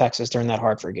Texas during that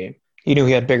Hartford game. He knew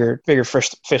he had bigger fish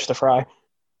to fry.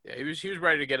 Yeah, he was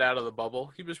ready to get out of the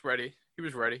bubble. He was ready. He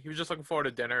was just looking forward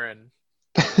to dinner and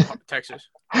Texas.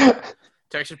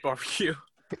 Texas barbecue.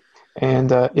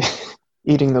 And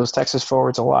eating those Texas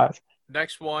forwards alive.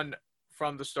 Next one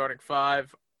from the starting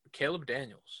five, Caleb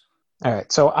Daniels. All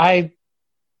right. So I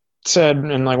said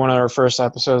in like one of our first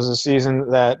episodes of the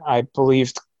season that I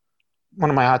believed one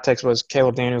of my hot takes was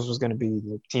Caleb Daniels was going to be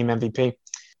the team MVP. A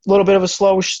little bit of a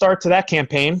slow start to that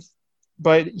campaign,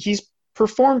 but he's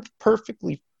performed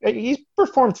perfectly. He's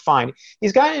performed fine.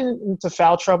 He's gotten into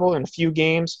foul trouble in a few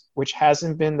games, which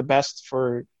hasn't been the best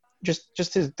for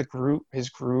just his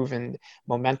groove and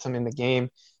momentum in the game.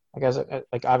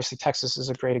 Like obviously Texas is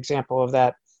a great example of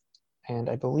that, and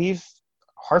I believe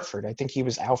Hartford. I think he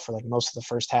was out for like most of the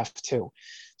first half too.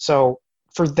 So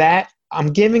for that, I'm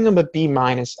giving him a B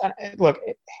minus. Look,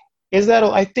 is that?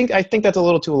 I think that's a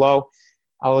little too low.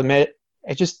 I'll admit.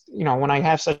 It just when I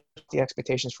have such the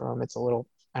expectations for him, it's a little.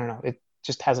 I don't know. It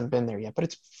just hasn't been there yet.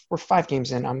 But we're 5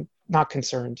 games in. I'm not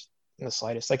concerned in the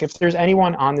slightest. Like if there's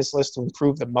anyone on this list to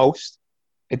improve the most,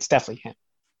 it's definitely him.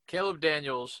 Caleb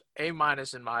Daniels, A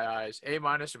minus in my eyes, A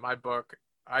minus in my book.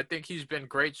 I think he's been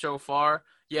great so far.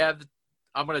 Yeah,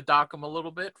 I'm going to dock him a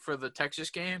little bit for the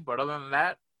Texas game, but other than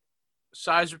that,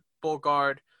 sizable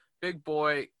guard, big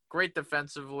boy, great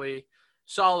defensively,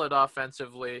 solid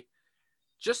offensively,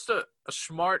 just a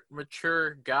smart,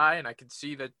 mature guy, and I can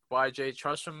see that YJ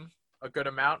trusts him a good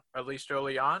amount, at least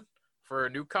early on, for a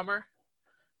newcomer.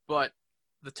 But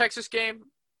the Texas game,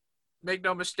 make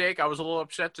no mistake, I was a little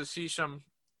upset to see some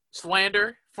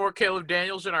slander for Caleb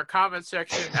Daniels in our comment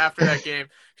section after that game,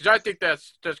 because I think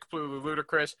that's completely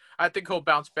ludicrous. I think he'll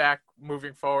bounce back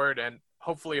moving forward, and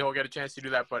hopefully he'll get a chance to do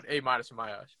that, but A minus in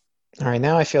my eyes. All right,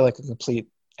 now I feel like a complete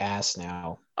ass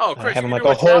now. Oh, Chris, I have him you like do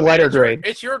a it, whole man. letter grade.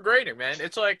 It's your grading, man.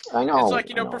 It's like I know. It's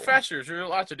like I know. professors. There are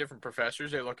lots of different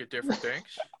professors. They look at different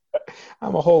things.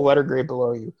 I'm a whole letter grade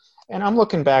below you, and I'm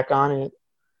looking back on it.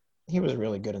 He was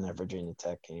really good in that Virginia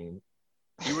Tech game.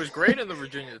 He was great in the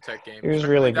Virginia Tech game. He was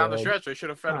really down good. The stretch. They should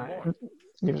have fed him more.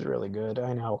 He was really good.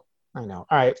 I know. All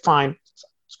right, fine.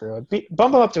 Screw it.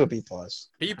 Bump him up to a B plus.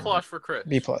 B plus for Chris.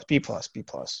 B plus. B plus. B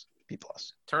plus. B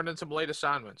plus. Turned in some late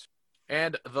assignments.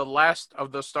 And the last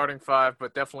of the starting 5,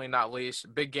 but definitely not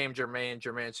least, big game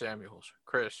Jermaine Samuels.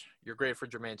 Chris, you're great for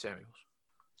Jermaine Samuels.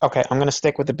 Okay, I'm going to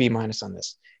stick with the B minus on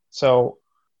this. So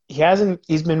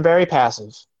he's been very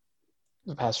passive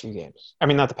the past few games. I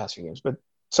mean, not the past few games, but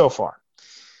so far.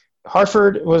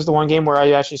 Hartford was the one game where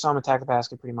I actually saw him attack the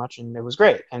basket pretty much, and it was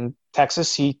great. And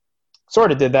Texas, he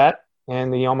sort of did that,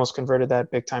 and he almost converted that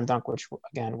big-time dunk, which,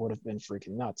 again, would have been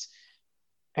freaking nuts.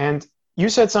 And you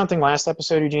said something last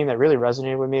episode, Eugene, that really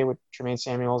resonated with me with Jermaine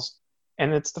Samuels,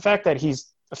 and it's the fact that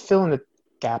he's a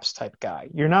fill-in-the-gaps type guy.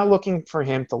 You're not looking for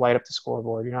him to light up the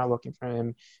scoreboard. You're not looking for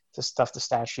him to stuff the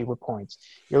stat sheet with points.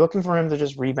 You're looking for him to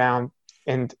just rebound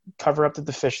and cover up the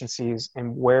deficiencies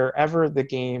and wherever the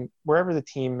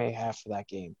team may have for that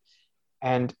game.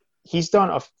 And he's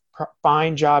done a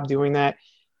fine job doing that.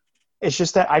 It's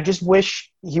just that I just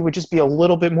wish he would just be a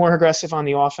little bit more aggressive on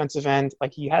the offensive end.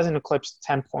 Like he hasn't eclipsed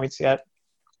 10 points yet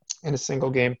in a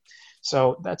single game.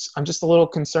 So I'm just a little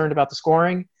concerned about the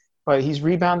scoring, but he's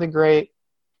rebounded great.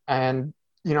 And,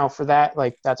 for that,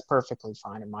 like that's perfectly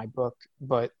fine in my book.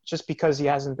 But just because he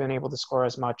hasn't been able to score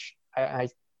as much,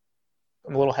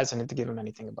 I'm a little hesitant to give him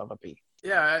anything above a B.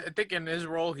 Yeah, I think in his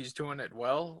role, he's doing it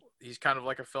well. He's kind of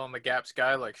like a fill-in-the-gaps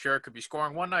guy. Like, sure, it could be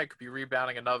scoring one night, it could be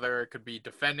rebounding another, it could be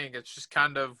defending. It's just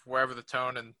kind of wherever the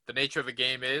tone and the nature of the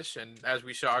game is. And as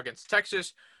we saw against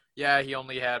Texas, yeah, he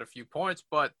only had a few points,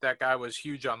 but that guy was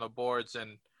huge on the boards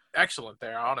and excellent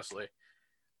there, honestly.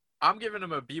 I'm giving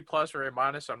him a B plus or A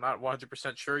minus. I'm not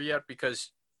 100% sure yet because,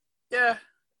 yeah,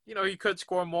 he could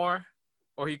score more.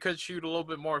 Or he could shoot a little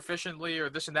bit more efficiently or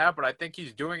this and that, but I think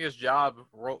he's doing his job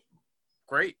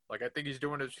great. Like, I think he's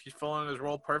filling his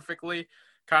role perfectly.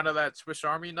 Kind of that Swiss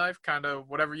Army knife, kind of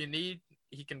whatever you need,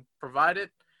 he can provide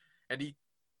it. And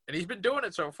he's been doing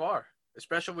it so far,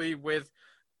 especially with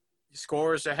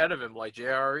scorers ahead of him like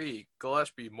JRE,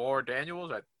 Gillespie, Moore,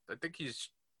 Daniels. I think he's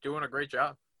doing a great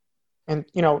job. And,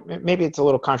 maybe it's a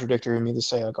little contradictory to me to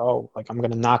say, like, I'm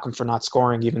going to knock him for not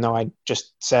scoring, even though I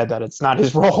just said that it's not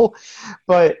his role.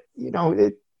 But,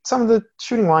 some of the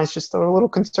shooting lines just are a little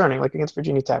concerning, like against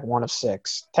Virginia Tech, 1 of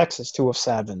 6, Texas, 2 of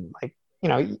 7. Like,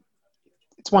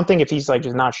 it's one thing if he's, like,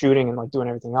 just not shooting and, like, doing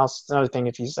everything else. It's another thing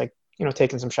if he's, like,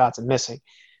 taking some shots and missing.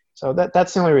 So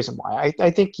that's the only reason why.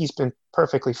 I think he's been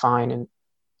perfectly fine. And,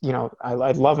 I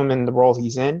love him in the role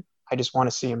he's in. I just want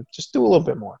to see him just do a little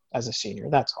bit more as a senior.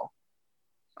 That's all.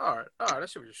 All right. I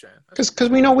see what you're saying. Because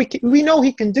we know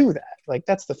he can do that. Like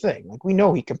that's the thing. Like we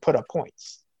know he can put up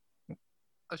points.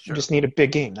 That's true. We just need a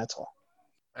big game. That's all.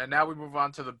 And now we move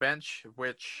on to the bench,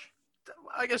 which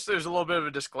I guess there's a little bit of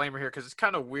a disclaimer here because it's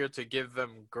kind of weird to give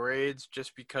them grades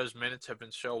just because minutes have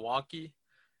been so wonky.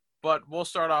 But we'll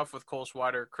start off with Cole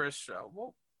Swider. Chris,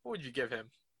 what would you give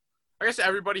him? I guess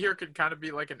everybody here could kind of be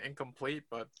like an incomplete,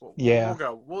 but we'll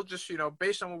go. We'll just,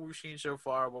 based on what we've seen so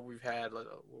far, what we've had,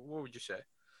 what would you say?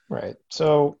 Right.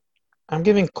 So I'm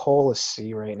giving Cole a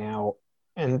C right now,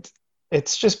 and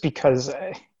it's just because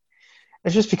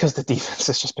the defense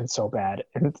has just been so bad.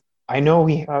 And I know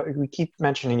we keep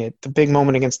mentioning it, the big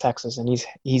moment against Texas, and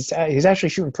he's actually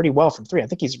shooting pretty well from three. I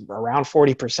think he's around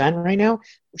 40% right now,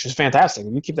 which is fantastic.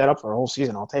 If you keep that up for a whole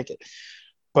season, I'll take it.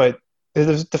 But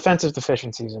the defensive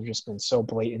deficiencies have just been so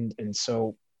blatant and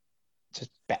so just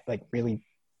like really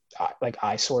like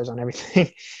eyesores on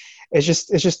everything. It's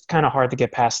just kind of hard to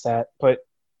get past that. But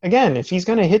again, if he's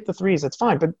going to hit the threes, that's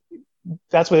fine. But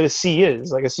that's what a C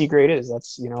is. Like a C grade is.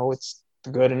 That's it's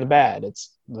the good and the bad.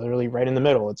 It's literally right in the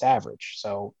middle. It's average.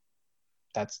 So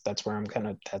that's where I'm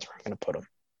gonna put him.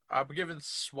 I'm giving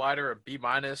Swider a B-,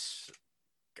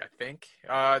 I think.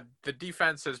 The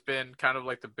defense has been kind of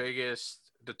like the biggest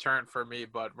deterrent for me,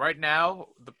 but right now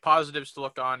the positives to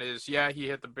look on is he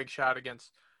hit the big shot against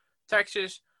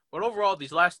Texas, but overall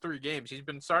these last 3 games he's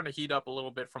been starting to heat up a little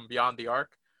bit from beyond the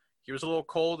arc. He was a little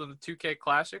cold in the 2K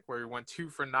Classic where he went 2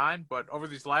 for 9, but over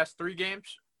these last 3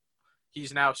 games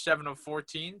he's now 7 of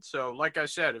 14. So like I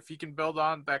said, if he can build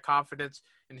on that confidence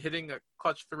in hitting a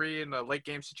clutch 3 in a late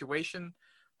game situation,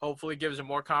 hopefully gives him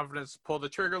more confidence to pull the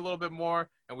trigger a little bit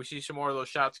more, and we see some more of those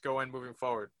shots go in moving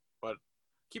forward. But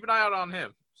keep an eye out on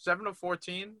him. 7 of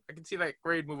 14. I can see that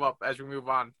grade move up as we move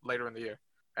on later in the year.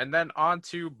 And then on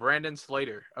to Brandon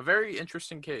Slater. A very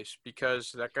interesting case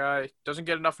because that guy doesn't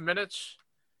get enough minutes.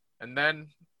 And then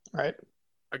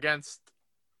against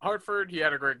Hartford, he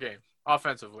had a great game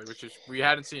offensively, which is we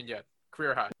hadn't seen yet.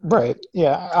 Career high. Right.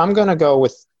 Yeah. I'm going to go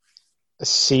with a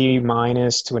C-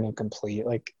 to an incomplete.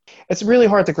 Like, it's really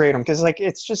hard to grade him because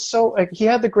it's just so he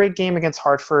had the great game against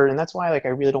Hartford, and that's why I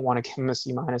really don't want to give him a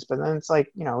C-. But then it's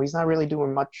he's not really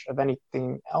doing much of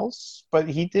anything else. But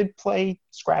he did play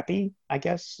scrappy, I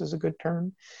guess is a good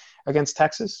term, against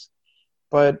Texas.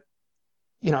 But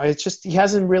it's just he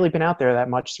hasn't really been out there that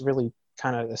much to really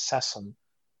kind of assess him.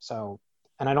 So,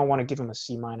 and I don't want to give him a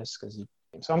C- because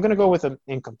so I'm going to go with an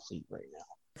incomplete right now.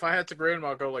 If I had to grade him,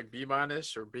 I'll go like B-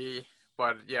 or B.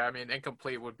 But, yeah, I mean,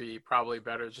 incomplete would be probably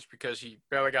better just because he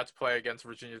barely got to play against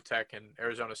Virginia Tech and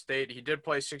Arizona State. He did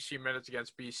play 16 minutes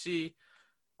against BC,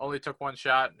 only took 1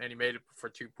 shot, and he made it for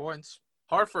 2 points.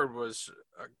 Hartford was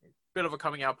a bit of a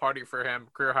coming-out party for him,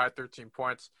 career-high 13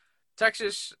 points.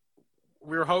 Texas,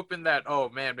 we were hoping that,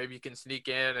 maybe he can sneak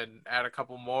in and add a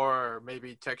couple more, or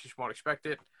maybe Texas won't expect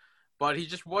it. But he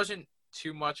just wasn't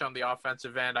too much on the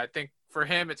offensive end. I think for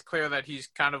him, it's clear that he's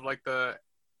kind of like the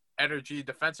energy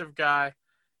defensive guy,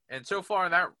 and so far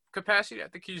in that capacity I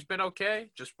think he's been okay.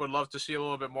 Just would love to see a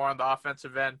little bit more on the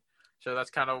offensive end, so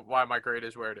that's kind of why my grade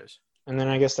is where it is. And then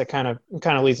I guess that kind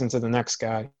of leads into the next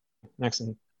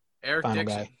and Eric final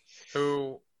Dixon, guy,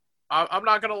 who I'm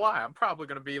not gonna lie, I'm probably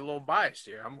gonna be a little biased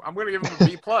here. I'm gonna give him a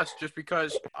B+ just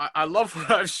because I love what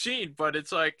I've seen, but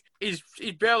it's like he's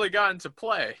barely gotten to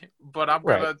play, but I'm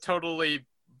gonna totally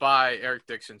buy Eric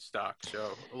Dixon stock,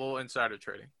 so a little insider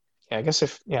trading. Yeah, I guess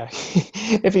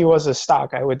if he was a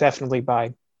stock, I would definitely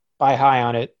buy high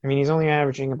on it. I mean, he's only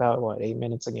averaging about 8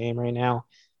 minutes a game right now,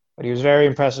 but he was very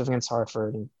impressive against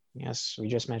Hartford. And yes, we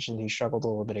just mentioned he struggled a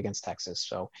little bit against Texas,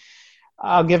 so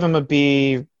I'll give him a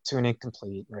B to an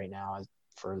incomplete right now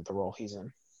for the role he's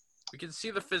in. We can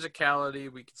see the physicality.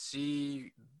 We can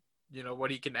see,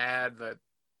 what he can add.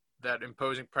 That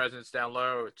imposing presence down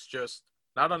low. It's just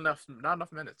not enough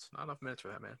minutes. Not enough minutes for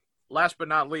that man. Last but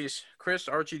not least, Chris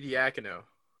Arcidiacono.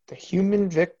 The human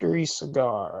victory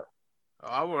cigar.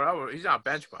 Oh, he's not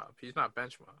bench mob.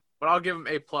 But I'll give him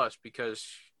A+ because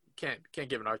you can't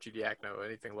give an Arcidiacono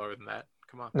anything lower than that.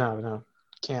 Come on. No,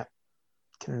 can't.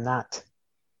 Cannot.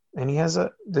 And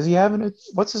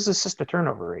what's his assist to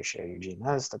turnover ratio, Eugene?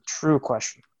 That is the true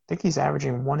question. I think he's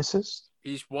averaging 1 assist.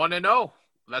 He's 1-0.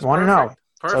 That's 1-0.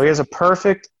 So he has a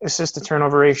perfect assist to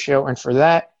turnover ratio, and for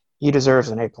that, he deserves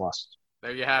an A+.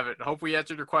 There you have it. Hope we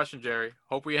answered your question, Jerry.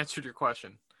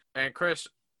 And Chris,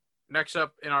 next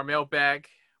up in our mailbag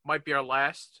might be our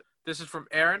last. This is from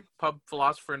Aaron, Pub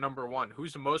Philosopher number 1.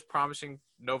 Who's the most promising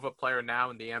Nova player now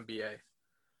in the NBA?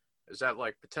 Is that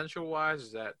like potential-wise?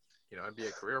 Is that,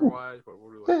 NBA career-wise? What are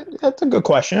we looking at? That's a good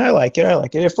question. I like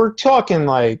it. If we're talking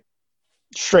like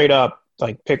straight up,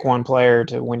 like pick one player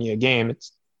to win you a game,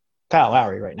 it's Kyle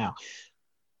Lowry right now.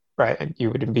 Right, you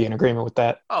would be in agreement with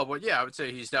that. Oh, well, yeah, I would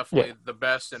say he's definitely the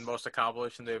best and most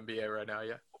accomplished in the NBA right now,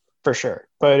 yeah. for sure.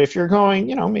 But if you're going,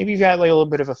 maybe you've got like a little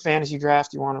bit of a fantasy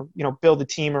draft, you want to, build a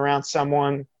team around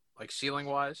someone. Like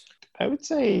ceiling-wise? I would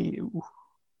say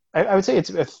it's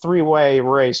a three-way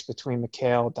race between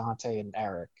Mikhail, Dante, and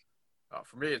Eric. Oh,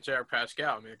 for me, it's Eric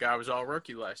Pascal. I mean, the guy was all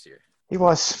rookie last year. He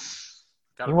was.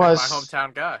 Got to pick my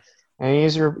hometown guy. And he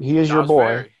is your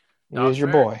boy. He is your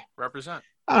boy. Represent.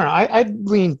 I don't know. I'd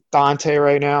lean Dante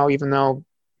right now, even though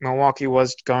Milwaukee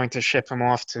was going to ship him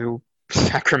off to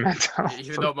Sacramento.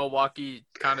 Even though Milwaukee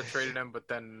kind of traded him, but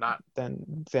then not.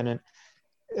 Then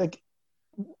like,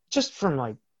 just from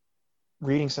like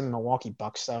reading some Milwaukee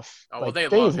Bucks stuff. Oh, well, they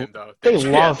love him though. They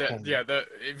love him. Yeah,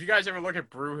 if you guys ever look at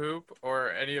Brew Hoop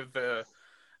or any of the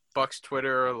Bucks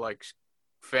Twitter like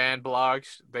fan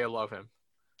blogs, they love him.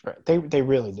 Right. They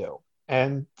really do.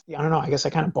 And I don't know. I guess I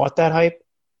kind of bought that hype.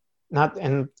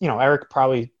 Eric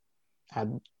probably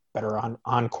had better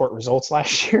on court results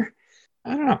last year.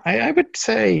 I don't know. I would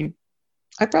say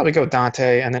I'd probably go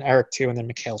Dante and then Eric 2 and then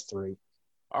Mikhail 3.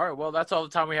 All right, well, that's all the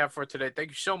time we have for today. Thank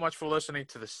you so much for listening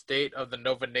to the State of the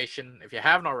Nova Nation. If you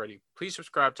haven't already, please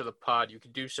subscribe to the pod. You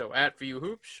can do so at VU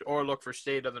Hoops or look for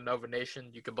State of the Nova Nation.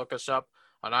 You can look us up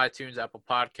on iTunes, Apple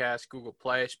Podcasts, Google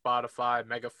Play, Spotify,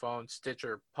 Megaphone,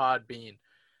 Stitcher, Podbean.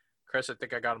 Chris, I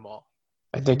think I got them all.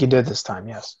 I think you did this time,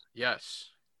 yes. Yes.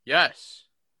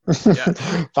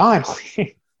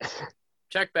 Finally.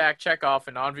 Check back, check off,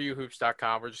 and on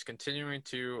VUHoops.com. We're just continuing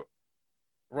to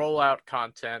roll out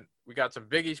content. We got some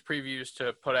Big East previews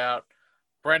to put out.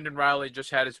 Brendan Riley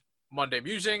just had his Monday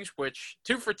Musings, which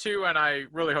 2 for 2, and I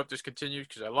really hope this continues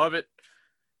because I love it.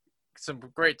 Some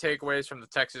great takeaways from the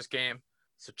Texas game.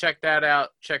 So check that out.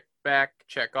 Check back,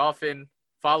 check often.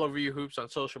 Follow VU Hoops on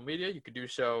social media. You can do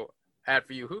so at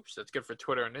VU Hoops. That's good for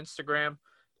Twitter and Instagram.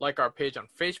 Like our page on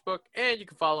Facebook. And you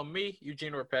can follow me,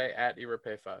 Eugene Rapay, at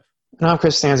eRapay5. And I'm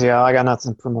Chris Stanziel. I got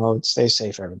nothing to promote. Stay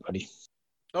safe, everybody.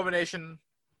 Nova Nation,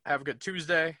 have a good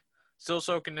Tuesday. Still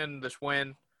soaking in this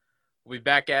win. We'll be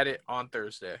back at it on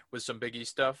Thursday with some Big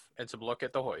East stuff and some look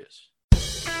at the Hoyas.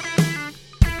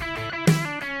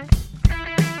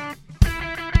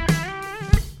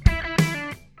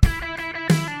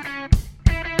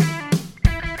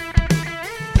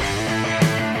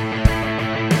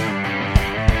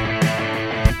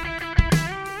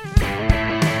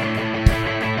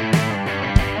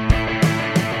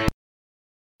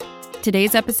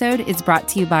 Today's episode is brought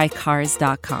to you by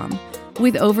Cars.com.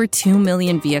 With over 2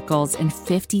 million vehicles and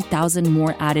 50,000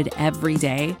 more added every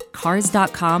day,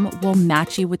 Cars.com will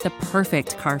match you with the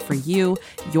perfect car for you,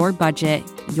 your budget,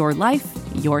 your life,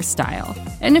 your style.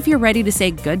 And if you're ready to say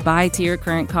goodbye to your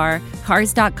current car,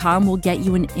 Cars.com will get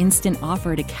you an instant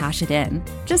offer to cash it in.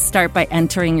 Just start by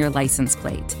entering your license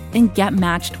plate and get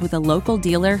matched with a local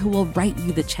dealer who will write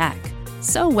you the check.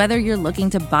 So whether you're looking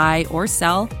to buy or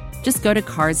sell, just go to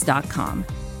Cars.com.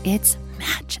 It's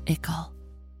magical.